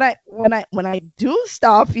when I do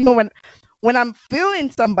stuff, when I'm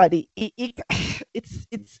feeling somebody,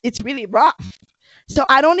 it's really rough. So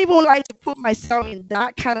I don't even like to put myself in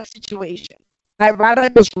that kind of situation. I'd rather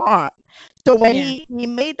just run. So when Yeah. he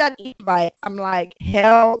made that invite, I'm like,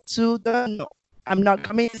 hell to the no. I'm not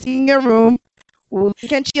coming to see in your room. We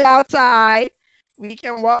can chill outside. We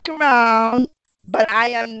can walk around, but I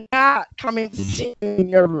am not coming to see you in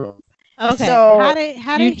your room. Okay. So, how did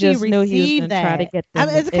You he just knew he was receive gonna that? try to get I them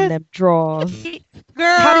mean, it's in 'cause- them drawers.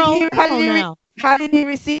 girl, How did he- how come did on he- now. How did he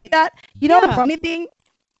receive that? You know the Yeah. funny thing?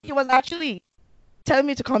 He was actually telling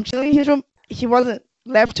me to come chill in his room. He wasn't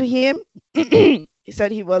left to him. He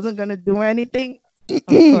said he wasn't gonna do anything.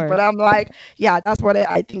 course. But I'm like, yeah, that's what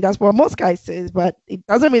I think. That's what most guys says, but it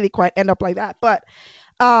doesn't really quite end up like that. But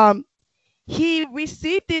he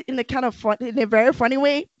received it in a kind of fun, in a very funny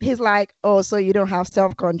way. He's like, oh, so you don't have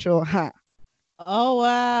self-control, huh? Oh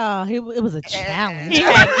wow, it was a challenge. He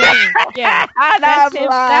had game. Yeah. And That's I'm him.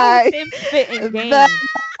 That was like, him spitting game. that-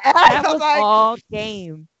 That I'm was like, all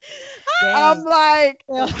game. I'm like,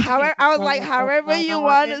 Yeah. however, I was like, however you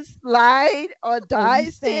want to slide or So you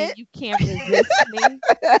dice saying it. you can't resist me?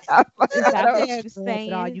 I'm like, Is that I don't- what you're All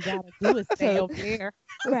saying? you gotta do is stay over here.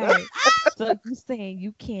 Right. So you saying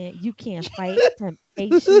you can't fight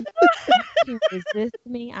temptation? You can't resist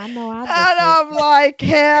me? I know I And look good. I'm like,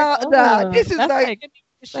 hell no. This is That's like,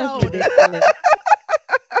 that's ridiculous.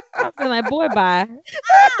 I'm feeling like, boy, bye.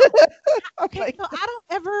 Okay, like,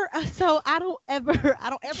 so I don't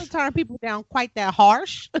ever turn people down quite that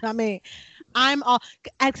harsh. I mean, I'm all.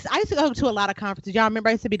 I used to go to a lot of conferences. Y'all remember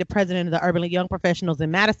I used to be the president of the Urban Young Professionals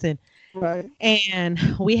in Madison, right. and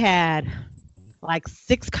we had like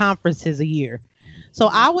 6 conferences a year. So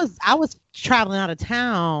I was traveling out of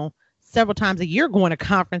town several times a year going to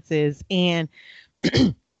conferences, and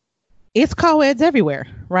it's co-eds everywhere,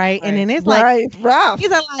 right? And then it's like Right, rough.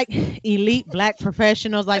 these are like elite black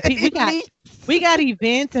professionals. Like we got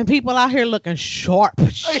events and people out here looking sharp.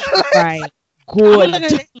 Right. I'm looking at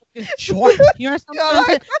they looking sharp. You understand what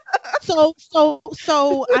I'm saying?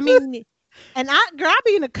 So I mean, and girl, I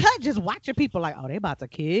be in the cut just watching people like, oh, they about to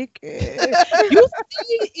kick. You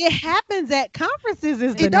see, it happens at conferences.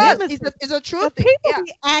 Is the It does. nemesis. It's a The truth. people Yeah.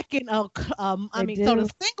 be acting I They mean, so do.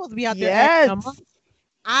 the singles be out there acting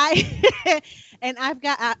Yes. and I've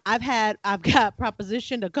got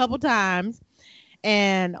propositioned a couple times,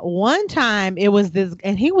 and one time it was this,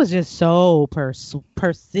 and he was just so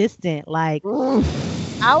persistent. Like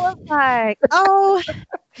Oof. I was like, oh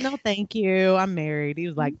no, thank you, I'm married. He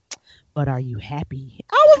was like, but are you happy?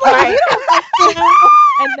 I was like, Right. you know,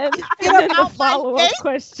 And then, Get and then the about my follow-up face.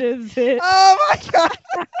 questions is, Oh my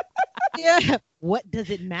God. yeah. What does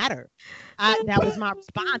it matter? That was my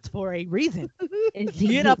response for a reason. is he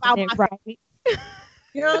Get up out hitting my it right?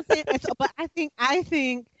 You know what I'm saying? And so, but I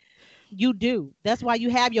think you do. That's why you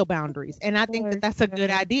have your boundaries, and I think that that's a good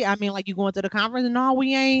idea. I mean, like you going to the conference, and no,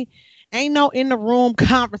 we ain't no in the room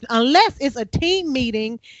conference unless it's a team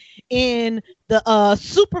meeting in the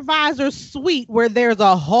supervisor suite where there's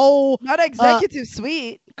a whole Not executive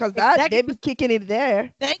suite, because that they be kicking it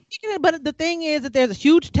there. But the thing is that there's a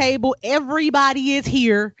huge table. Everybody is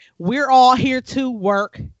here. We're all here to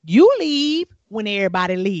work. You leave when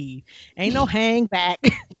everybody leave. Ain't no hang back.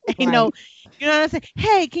 Ain't no, you know what I'm saying?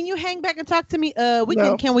 Hey, can you hang back and talk to me?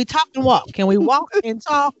 No. Can we talk and walk? Can we walk and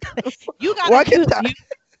talk? You gotta Walk and do- talk.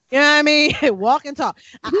 you know what I mean? Walk and talk.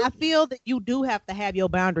 I feel that you do have to have your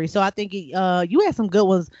boundaries. So I think you had some good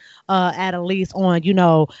ones at least on,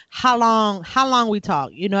 how long we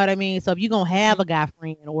talk. You know what I mean? So if you're gonna have a guy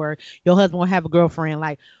friend or your husband will have a girlfriend,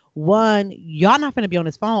 like one, y'all not gonna be on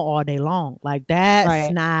this phone all day long. Like that's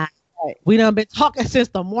Right. not we done been talking since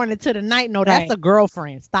the morning to the night. No, that's Right. a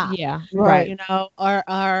girlfriend. Stop. Yeah. Right. You know,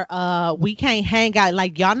 or we can't hang out.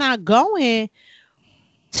 Like y'all not going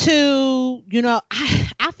to,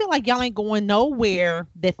 I feel like y'all ain't going nowhere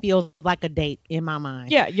that feels like a date in my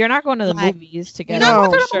mind. Yeah. You're not going to the Like, movies together. not No,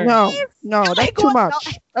 going to the sure. no, movies. no, Y'all that's ain't too going-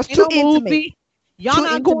 much. That's Ain't too no intimate. movie. Y'all Too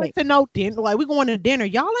not going intimate. to no dinner. Like we going to dinner.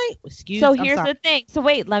 Y'all ain't. Excuse. So I'm here's sorry. the thing. So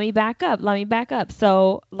wait, let me back up.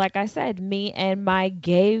 So like I said, me and my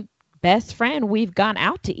gay best friend, we've gone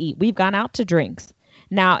out to eat. We've gone out to drinks.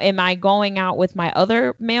 Now, am I going out with my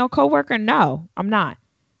other male coworker? No, I'm not.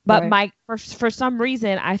 But Right. for some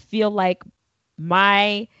reason, I feel like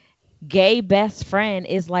my gay best friend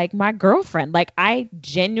is like my girlfriend. Like I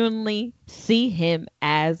genuinely see him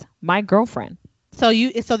as my girlfriend. So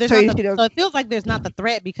there's So not you the, don't- so it feels like there's not the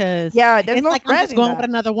threat because Yeah, there's it's no like I'm threat just in going that. with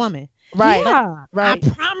another woman. Right. Yeah. Right. I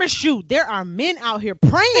promise you, there are men out here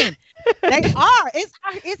praying. They are.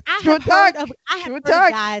 I True have heard talk. of True of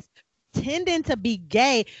talk. guys tending to be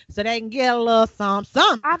gay so they can get a little some.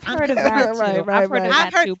 I've heard of that too. Right, I've right, heard right. of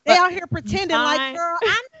I've that heard too. they But out here pretending like, mine- girl,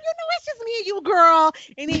 it's just me and you, girl.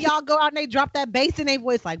 And then y'all go out and they drop that bass in their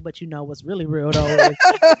voice, like, but what's really real though. Is,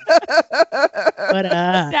 but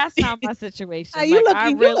that's not my situation. you Like, I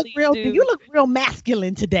look real. do. You look real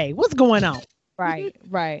masculine today. What's going on?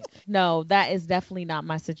 Right. No, that is definitely not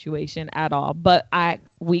my situation at all. But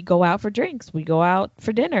we go out for drinks. We go out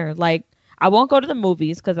for dinner. Like I won't go to the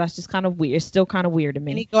movies because that's just kind of weird. It's still kind of weird to Can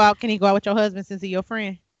he me. go out? Can he go out with your husband since he's your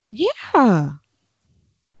friend? Yeah.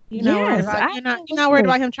 You know, Yes, you're not worried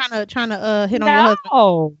about him trying to hit on your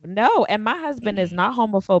husband. No. And my husband is not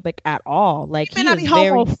homophobic at all. Like He he may not is be very.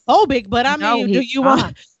 homophobic, but I No, mean, do he's you not.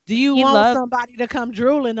 want He loves- somebody to come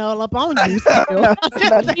drooling all up on you? still?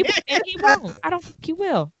 And he won't. I don't think he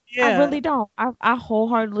will. I really don't. I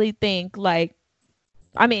wholeheartely think like.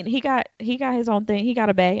 I mean, he got his own thing. He got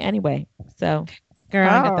a bae anyway. So Girl,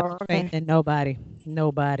 I ain't got Oh, the faith in nobody.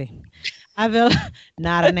 I feel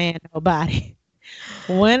not a man, nobody.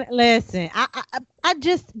 Listen, I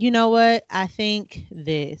just, you know what? I think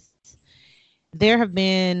there have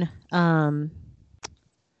been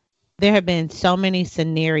so many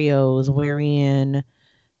scenarios wherein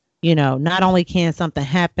You know, not only can something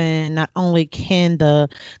happen, not only can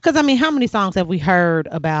because I mean, how many songs have we heard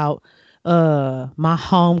about my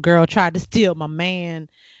homegirl tried to steal my man?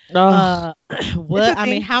 Oh, What I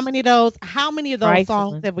mean, how many of those songs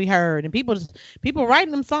trifling. have we heard? And people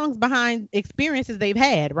writing them songs behind experiences they've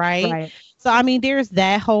had, right? Right. So I mean, there's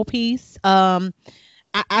that whole piece.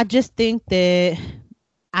 I just think that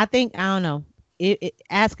I don't know.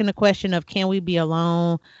 Asking the question of can we be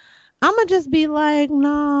alone? I'm gonna just be like,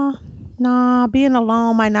 nah, being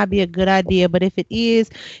alone might not be a good idea. But if it is,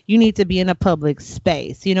 you need to be in a public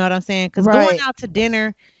space. You know what I'm saying? Because going Right. out to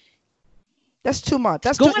dinner, That's too much.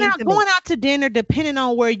 That's too going intimate. out to dinner, depending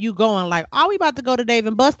on where you going. Like, are we about to go to Dave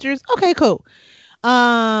and Buster's? Okay, cool.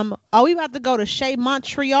 Are we about to go to Chez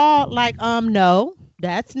Montreal? Like, no,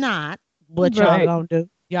 that's not what y'all Right. gonna do.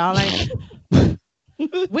 Y'all ain't.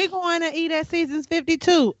 We going to eat at Seasons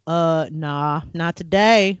 52. Nah, not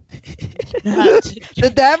today. Not today. The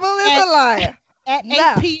devil is At- a liar. At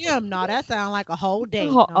No. 8 p.m. No, that sounds like a whole day.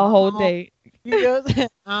 A whole day. I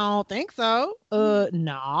don't think so.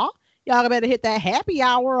 Nah. Y'all better hit that happy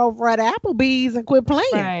hour over at Applebee's and quit playing.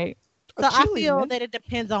 Right. So I Chilling, feel man. that it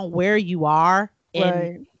depends on where you are and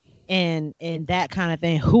Right. and that kind of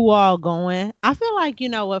thing. Who all going? I feel like, you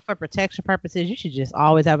know what, for protection purposes, you should just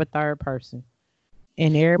always have a third person.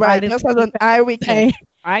 And Right. everybody Just as an eye weekend.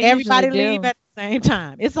 everybody usually leave do. at the same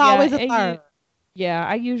time. It's always a it third.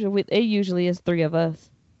 Yeah, it usually is 3 of us.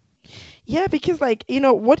 Yeah, because like,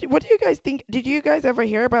 what do you guys think? Did you guys ever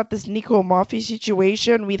hear about this Nicole Murphy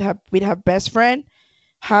situation with her best friend,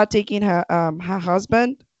 her taking her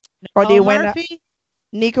husband, or they Oh, went out, Murphy?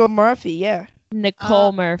 Nicole Murphy? Yeah.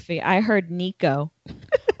 Nicole Murphy. I heard Nico.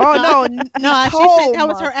 Oh no, No, she Nicole said that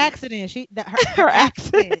was her Murphy. accident. Her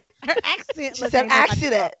accent. Her accent. She was said ain't nobody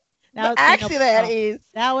accident. That The was- ain't no accident problem. is.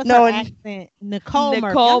 That was No, her accent. Nicole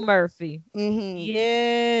Nicole Murphy. Murphy. Mhm.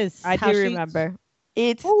 Yes. I How do she- remember.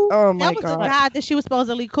 It's Ooh, oh my that was god. a guy that she was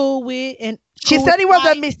supposedly cool with, and She cool said with it was a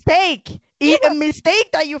wife. mistake. A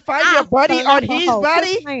mistake that you find your body on his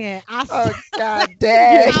body. Oh god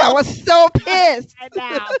dang! I was so pissed.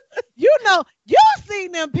 Now, you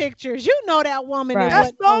seen them pictures. You know that woman. Right.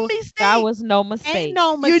 That's no no mistake. That was no mistake. Ain't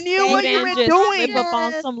no You mistake. knew what you didn't were just doing. slip up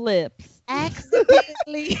on some lips.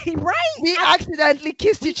 Accidentally, right? We accidentally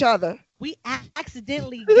kissed each other. We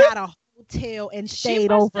accidentally got a hotel and She stayed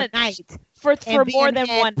must have- overnight For and more then than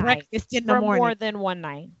had one night. breakfast in the For morning more than one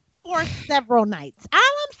night. for several nights. All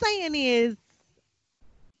I'm saying is,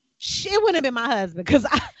 it wouldn't have been my husband because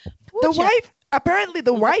The wife apparently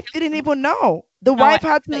the wife didn't even know. The No, wife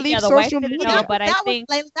had to yeah, leave the wife social didn't media. know, but I think-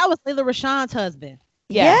 that was Layla Rashawn's husband.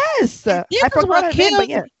 Yeah. Yes, This I is forgot what her name, but kills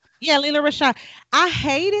yeah. me. Yeah, Layla Rashawn. I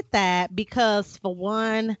hated that because, for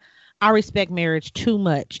one, I respect marriage too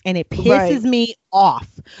much, and it pisses Right. me off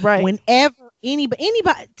Right. whenever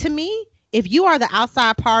anybody. To me, if you are the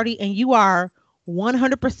outside party and you are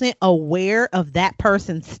 100% aware of that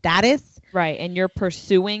person's status, Right. And you're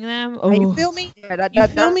pursuing them. you Oh, feel me? Yeah, that, You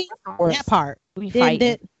that, feel that, me? That part. we Then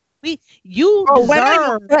fight. you Oh, when I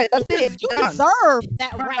deserve. right, that's You it. Done. deserve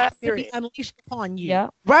that Right, wrath to be period. unleashed upon you. Yep.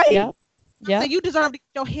 Right. Yep. So Yep. you deserve to get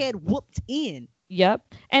your head whooped in. Yep.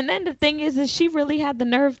 And then the thing is she really had the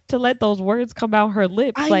nerve to let those words come out her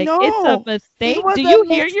lips. I Like, it's know. a mistake. It was Do a you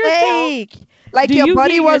hear yourself? mistake. Like Do your you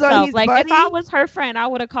buddy hear was on yourself? his Like, buddy. if I was her friend, I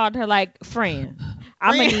would have called her like, friend.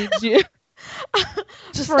 I'm gonna need you.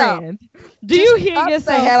 Just stop. Friend. Do Just you hear stop the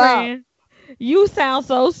yourself, hell up. friend? You sound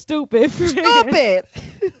so stupid, friend. Stupid.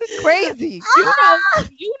 Crazy.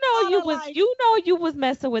 You was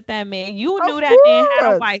messing with that man. You Of knew that man had a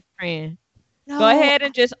course. wife, friend. No, Go ahead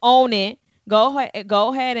and just own it. Go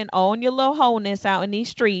ahead and own your little wholeness out in these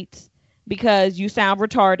streets because you sound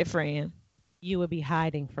retarded, friend. You would be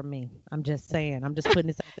hiding from me. I'm just saying. I'm just putting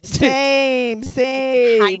this out Same.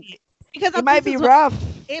 there. Because It might be rough.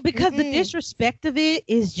 because the Mm-mm. disrespect of it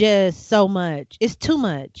is just so much. It's too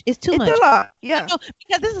much. It's too It's much. a lot. Yeah. No,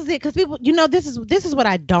 because this is it. Because people, this is what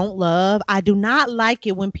I don't love. I do not like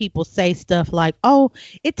it when people say stuff like, "Oh,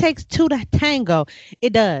 it takes two to tango."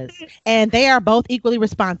 It does, and they are both equally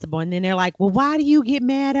responsible. And then they're like, "Well, why do you get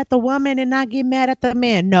mad at the woman and not get mad at the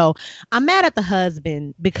man?" No, I'm mad at the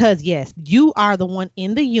husband because yes, you are the one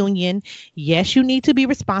in the union. Yes, you need to be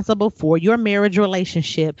responsible for your marriage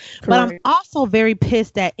relationship. But I'm Correct. also very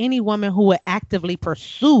pissed at any woman who would actively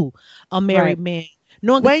pursue a married Right. man,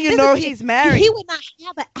 knowing When you this know is- he's married. he would not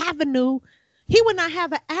have an avenue. He would not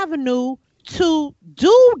have an avenue to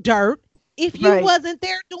do dirt if you Right. wasn't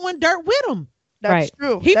there doing dirt with him. That's Right.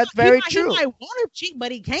 true. He That's might- very he might, true. He might want to cheat,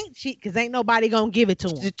 but he can't cheat because ain't nobody gonna give it to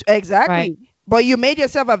him. Exactly. Right. But you made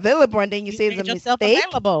yourself available and then you say made it's a yourself mistake.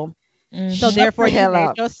 available. So Mhm. therefore, the you hell made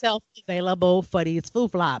up. yourself available for these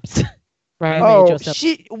flops. Right. You made Oh, yourself.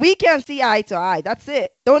 we can see eye to eye. That's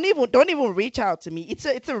it. Don't even reach out to me. It's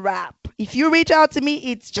a wrap. If you reach out to me,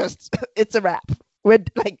 it's just it's a wrap. We're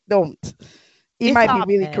like, don't. It It's might be all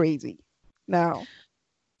really bad. crazy. No.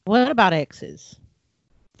 What about exes?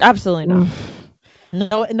 Absolutely not.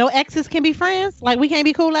 No exes can be friends. Like we can't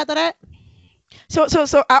be cool after that. So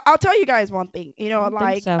I'll tell you guys one thing. You know, I don't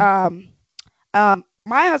think like so.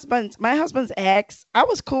 my husband's ex, I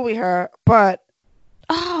was cool with her, but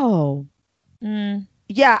Oh. Mm.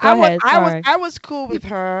 yeah, Go ahead, sorry. I was cool with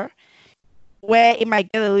her. Where it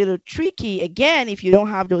might get a little tricky again if you don't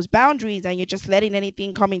have those boundaries and you're just letting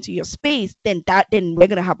anything come into your space, then we're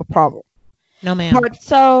gonna have a problem. No, ma'am. But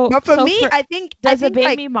for me, I think does a like,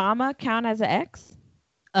 baby mama count as an ex?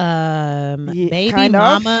 yeah, Baby kind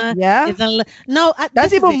of, mama yeah, is no. that's this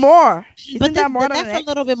is even it. more. But Isn't that more than that's an a ex?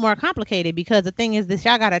 little bit more complicated because the thing is this: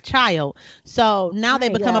 y'all got a child, so now they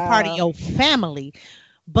Right. become a part of Yeah. your family.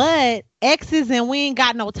 But exes and we ain't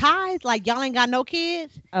got no ties. Like y'all ain't got no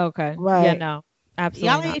kids. Okay. Yeah, Right. no.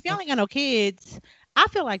 Absolutely not. If y'all ain't got no kids, I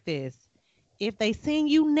feel like this: if they seen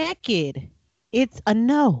you naked, it's a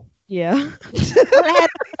no. Yeah. Flat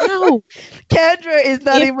no. Kendra is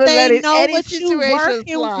not If even they letting know any what you situation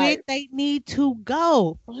working slide. with, they need to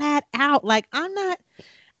go flat out. Like I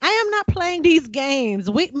am not playing these games.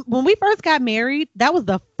 When we first got married, that was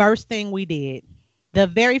the first thing we did. The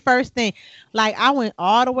very first thing. Like I went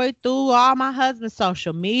all the way through all my husband's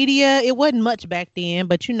social media. It wasn't much back then,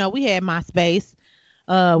 but we had MySpace.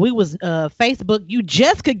 We was Facebook. You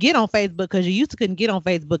just could get on Facebook because you used to couldn't get on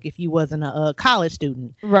Facebook if you wasn't a college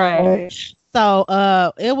student. Right. So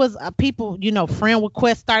it was people, friend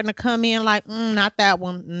requests starting to come in like, not that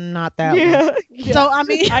one, not that one. Yeah. So I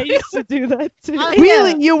mean, I used to do that too. I-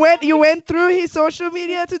 Really, you went through his social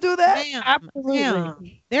media to do that?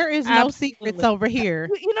 Absolutely. there is no secrets Absolutely. over here.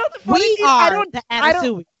 You know the funny We thing, are the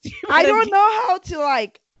attitude. I don't know how to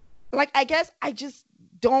like I guess I just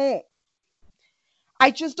don't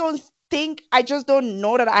think I just don't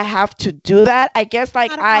know that I have to do that. I guess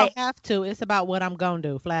like It's not about have to. It's about what I'm gonna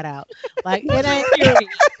do, flat out. Like it ain't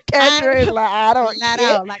Kendra is like I don't flat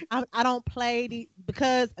care. out. Like I don't play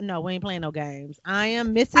because no, we ain't playing no games. I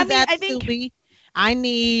am Mrs. I mean, I think- Atsubi. I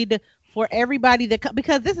need for everybody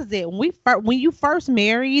because this is it. When you first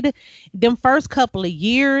married, them first couple of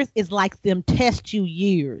years is like them test you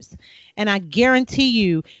years. And I guarantee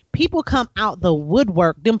you, people come out the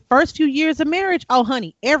woodwork. Them first few years of marriage, oh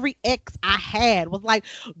honey, every ex I had was like,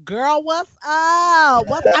 girl, what's up?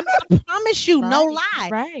 I promise you, no lie.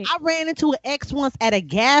 Right. I ran into an ex once at a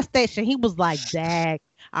gas station. He was like, Dag,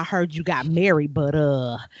 I heard you got married, but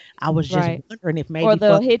I was just Right. wondering if maybe Or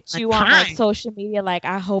they'll for hit one you on like time." social media, like,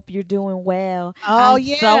 I hope you're doing well. Oh, I'm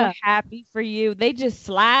yeah. so happy for you. They just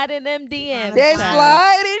slide in them DMs. They Wow.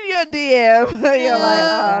 slide in your DM. You're like,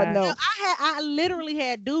 oh Yeah. no. I literally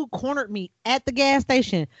had dude cornered me at the gas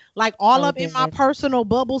station, like all Oh, up in my goodness. personal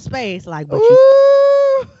bubble space. Like, but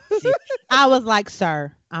you, Ooh. I was like,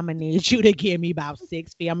 sir, I'm gonna need you to give me about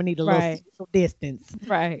 6 feet. I'm gonna need a little Right. social distance.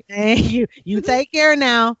 Right. And you take care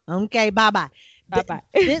now. Okay, bye bye. Bye-bye.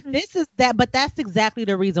 This is that, but that's exactly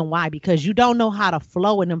the reason why, because you don't know how to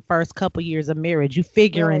flow in them first couple years of marriage. You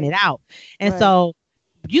figuring Right. it out, and Right. so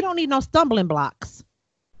you don't need no stumbling blocks.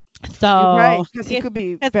 So Right, because it if- could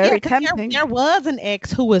be 'cause, very yeah, 'cause tempting. there was an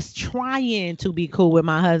ex who was trying to be cool with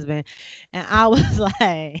my husband, and I was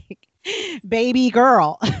like, "Baby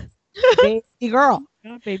girl, baby girl,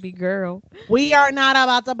 Oh, baby girl. we are not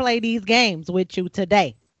about to play these games with you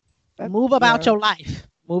today. That's- Move about yeah. your life.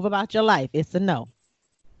 Move about your life. It's a no.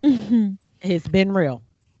 It's been real."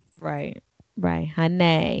 Right. Right.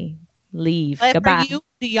 Honey. Leave. But Goodbye. for you,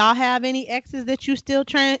 do y'all have any exes that you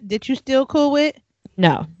still cool with?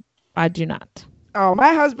 No, I do not. Oh,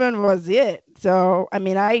 my husband was it. So I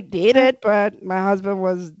mean, I dated, but my husband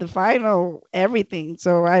was the final everything.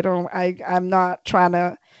 So I'm not trying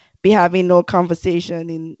to be having no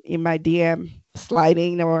conversation in my DM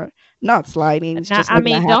sliding or not sliding. It's Now, just I not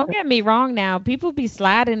mean, gonna don't happen. get me wrong now. People be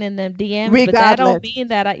sliding in them DMs, but that don't Regardless. mean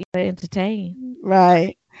that I entertain.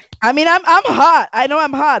 Right. I mean, I'm hot. I know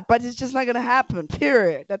I'm hot, but it's just not gonna happen.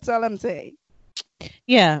 Period. That's all I'm saying.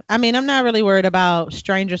 Yeah, I mean, I'm not really worried about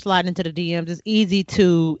strangers sliding into the DMs. It's easy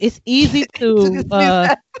to Just do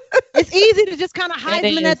that. it's easy to just kind of hide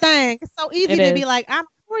It in that is. thing. It's so easy It to be is. like, I'm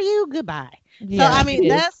for you, goodbye. Yeah, So I mean, it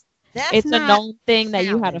is. that's It's not, a known thing that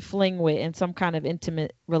you had a challenge. fling with in some kind of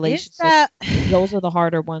intimate It's relationship. that Those are the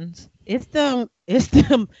harder ones. it's them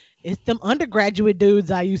undergraduate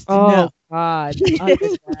dudes I used to Oh know. God.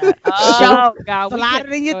 Undergrad. Oh God. we Slide can't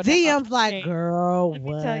it in your go down. DMs like, Can't. girl, Let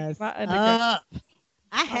me tell you what's about undergrad. up?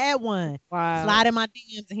 I had one Wow. slide in my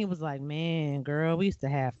DMs, and he was like, "Man, girl, we used to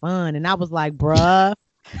have fun," and I was like, "Bruh."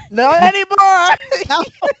 Not anymore.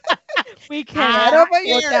 We I cannot don't go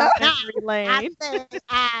believe down that. memory I lane. said,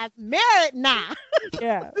 "I'm married now."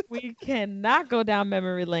 Yeah, we cannot go down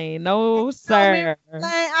memory lane. No, sir. Like,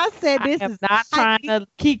 I said, I "This am is not I trying did- to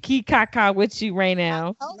kiki kaka with you right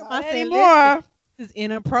now. I told him, I Not said, "Listen, anymore. this is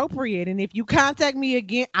inappropriate, and if you contact me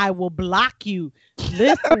again, I will block you."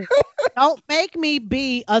 Listen, don't make me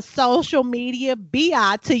be a social media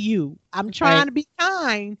bi to you. I'm trying Right. to be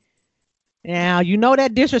kind. Now you know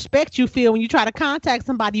that disrespect you feel when you try to contact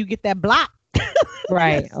somebody, you get that block.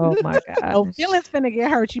 Right. Oh my Oh, god. feelings finna get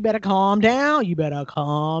hurt. You better calm down. You better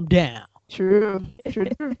calm down. True. True.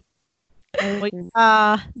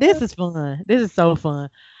 This is fun. This is so fun.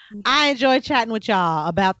 I enjoy chatting with y'all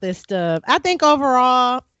about this stuff. I think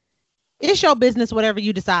overall, it's your business, whatever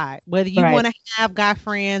you decide. Whether you Right. want to have guy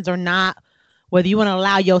friends or not, whether you want to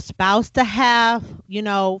allow your spouse to have,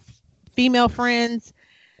 female friends,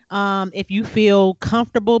 if you feel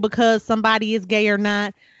comfortable because somebody is gay or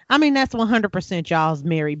not. I mean, that's 100% y'all's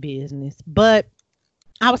married business. But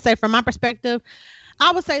I would say, from my perspective,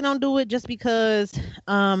 I would say don't do it just because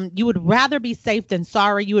you would rather be safe than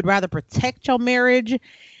sorry. You would rather protect your marriage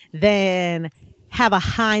than have a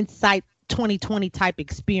hindsight 2020 type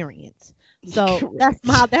experience. So Correct.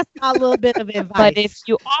 that's my little bit of advice. But if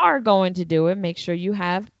you are going to do it, make sure you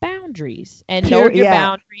have boundaries and know Period, your yeah.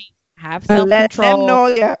 boundaries. Have And let them self-control. know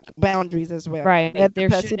your boundaries as well. Right. Let the There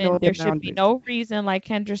person know shouldn't. There the should be boundaries. no reason, like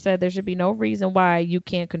Kendra said, there should be no reason why you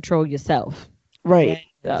can't control yourself. Right.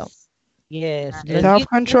 So yes,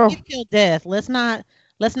 Self-control. Let's get till death. Let's not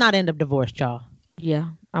end up divorced, y'all. yeah,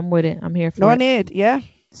 I'm with it. I'm here for No it. need. Yeah.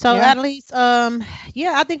 So Yeah. at least,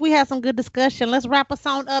 I think we had some good discussion. Let's wrap us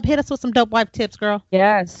on up. Hit us with some dope wife tips, girl.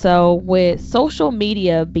 Yeah, so with social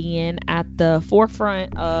media being at the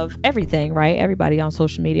forefront of everything, right? Everybody on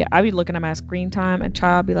social media. I be looking at my screen time and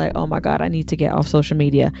child be like, oh my God, I need to get off social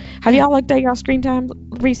media. Have y'all looked at y'all screen time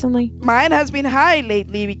recently? Mine has been high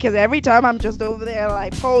lately because every time I'm just over there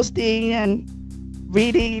like posting and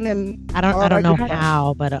reading and I don't all that know good stuff.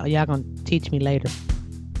 how, but y'all gonna teach me later.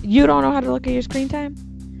 You don't know how to look at your screen time?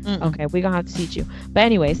 Mm-mm. Okay, we're gonna have to teach you. But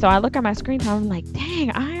anyway, so I look at my screen time, I'm like, dang,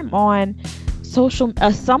 I am on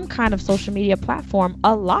some kind of social media platform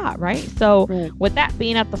a lot, right? So Right. with that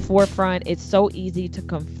being at the forefront, it's so easy to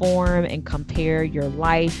conform and compare your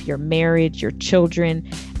life, your marriage, your children,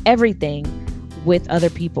 everything with other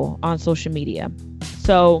people on social media.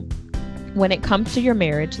 So when it comes to your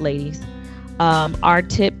marriage, ladies, our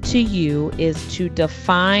tip to you is to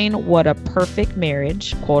define what a perfect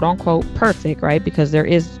marriage, quote unquote perfect, right? Because I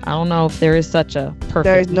don't know if there is such a perfect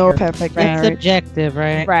There is no marriage. perfect It's marriage. subjective,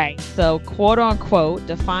 right? Right. So, quote unquote,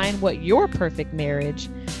 define what your perfect marriage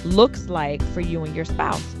looks like for you and your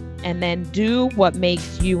spouse. And then do what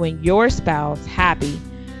makes you and your spouse happy,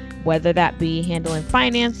 whether that be handling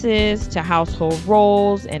finances to household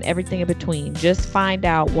roles and everything in between. Just find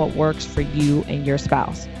out what works for you and your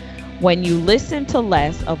spouse. When you listen to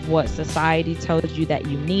less of what society tells you that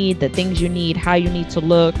you need, the things you need, how you need to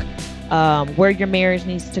look, where your marriage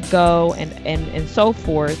needs to go, and so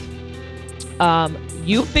forth,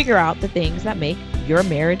 you figure out the things that make your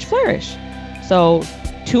marriage flourish. So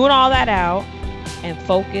tune all that out and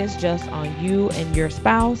focus just on you and your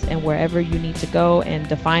spouse and wherever you need to go, and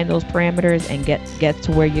define those parameters and get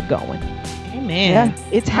to where you're going. Amen. Yeah.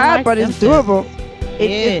 It's I hard, like but it's them doable. It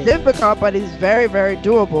It's is. difficult, but it's very, very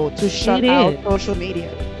doable to shut It out is. social media.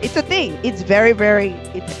 It's a thing. It's very, very.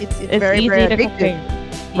 It's very, easy very to addictive. compare.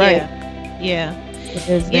 Right. Yeah. It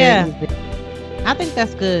is very Yeah. easy. I think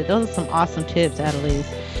that's good. Those are some awesome tips, at least.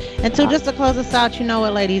 And so, just to close us out, you know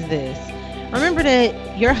what, ladies, this. Remember that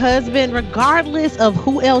your husband, regardless of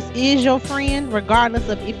who else is your friend, regardless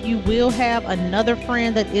of if you will have another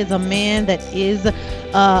friend that is a man that is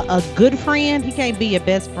a good friend, he can't be your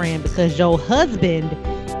best friend because your husband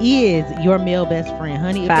is your male best friend,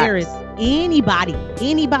 honey. Facts. If there is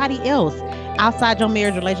anybody else outside your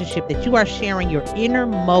marriage relationship that you are sharing your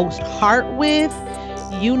innermost heart with,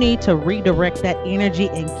 you need to redirect that energy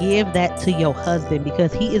and give that to your husband,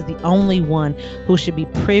 because he is the only one who should be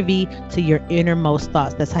privy to your innermost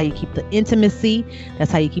thoughts. That's how you keep the intimacy.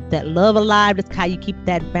 That's how you keep that love alive. That's how you keep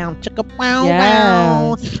that bound chicka wow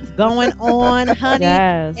wow going on, honey.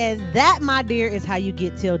 Yes. And that, my dear, is how you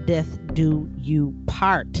get till death do you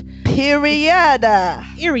part. Period.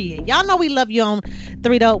 Period. Y'all know we love you on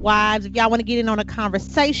Three Dope Wives. If y'all want to get in on a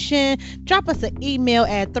conversation, drop us an email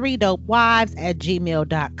at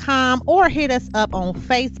threedopewives@gmail.com or hit us up on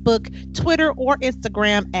Facebook, Twitter, or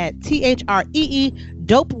Instagram at THREE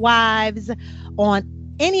Dope Wives. On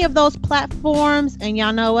any of those platforms. And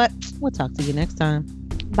y'all know what? We'll talk to you next time.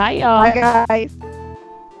 Bye, y'all. Bye, guys.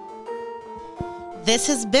 This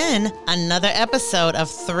has been another episode of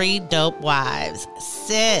 3 Dope Wives.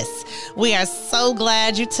 Sis, we are so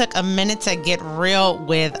glad you took a minute to get real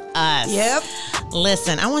with us. Yep.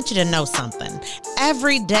 Listen, I want you to know something.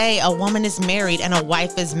 Every day a woman is married and a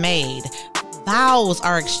wife is made. Vows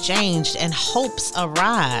are exchanged and hopes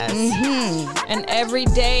arise. And every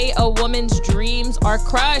day a woman's dreams are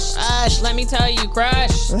crushed. Let me tell you,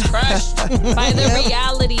 crushed by the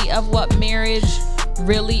reality of what marriage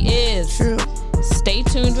really is. True. Stay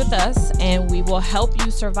tuned with us and we will help you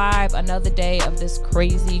survive another day of this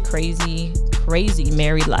crazy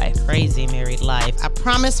married life. Crazy married life. I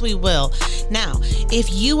promise we will. Now,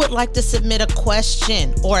 if you would like to submit a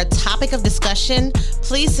question or a topic of discussion,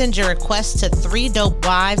 please send your request to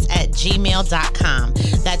 3dopewives@gmail.com.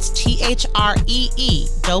 That's THREE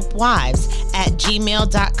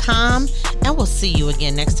dopewives@gmail.com. And we'll see you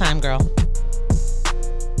again next time, girl.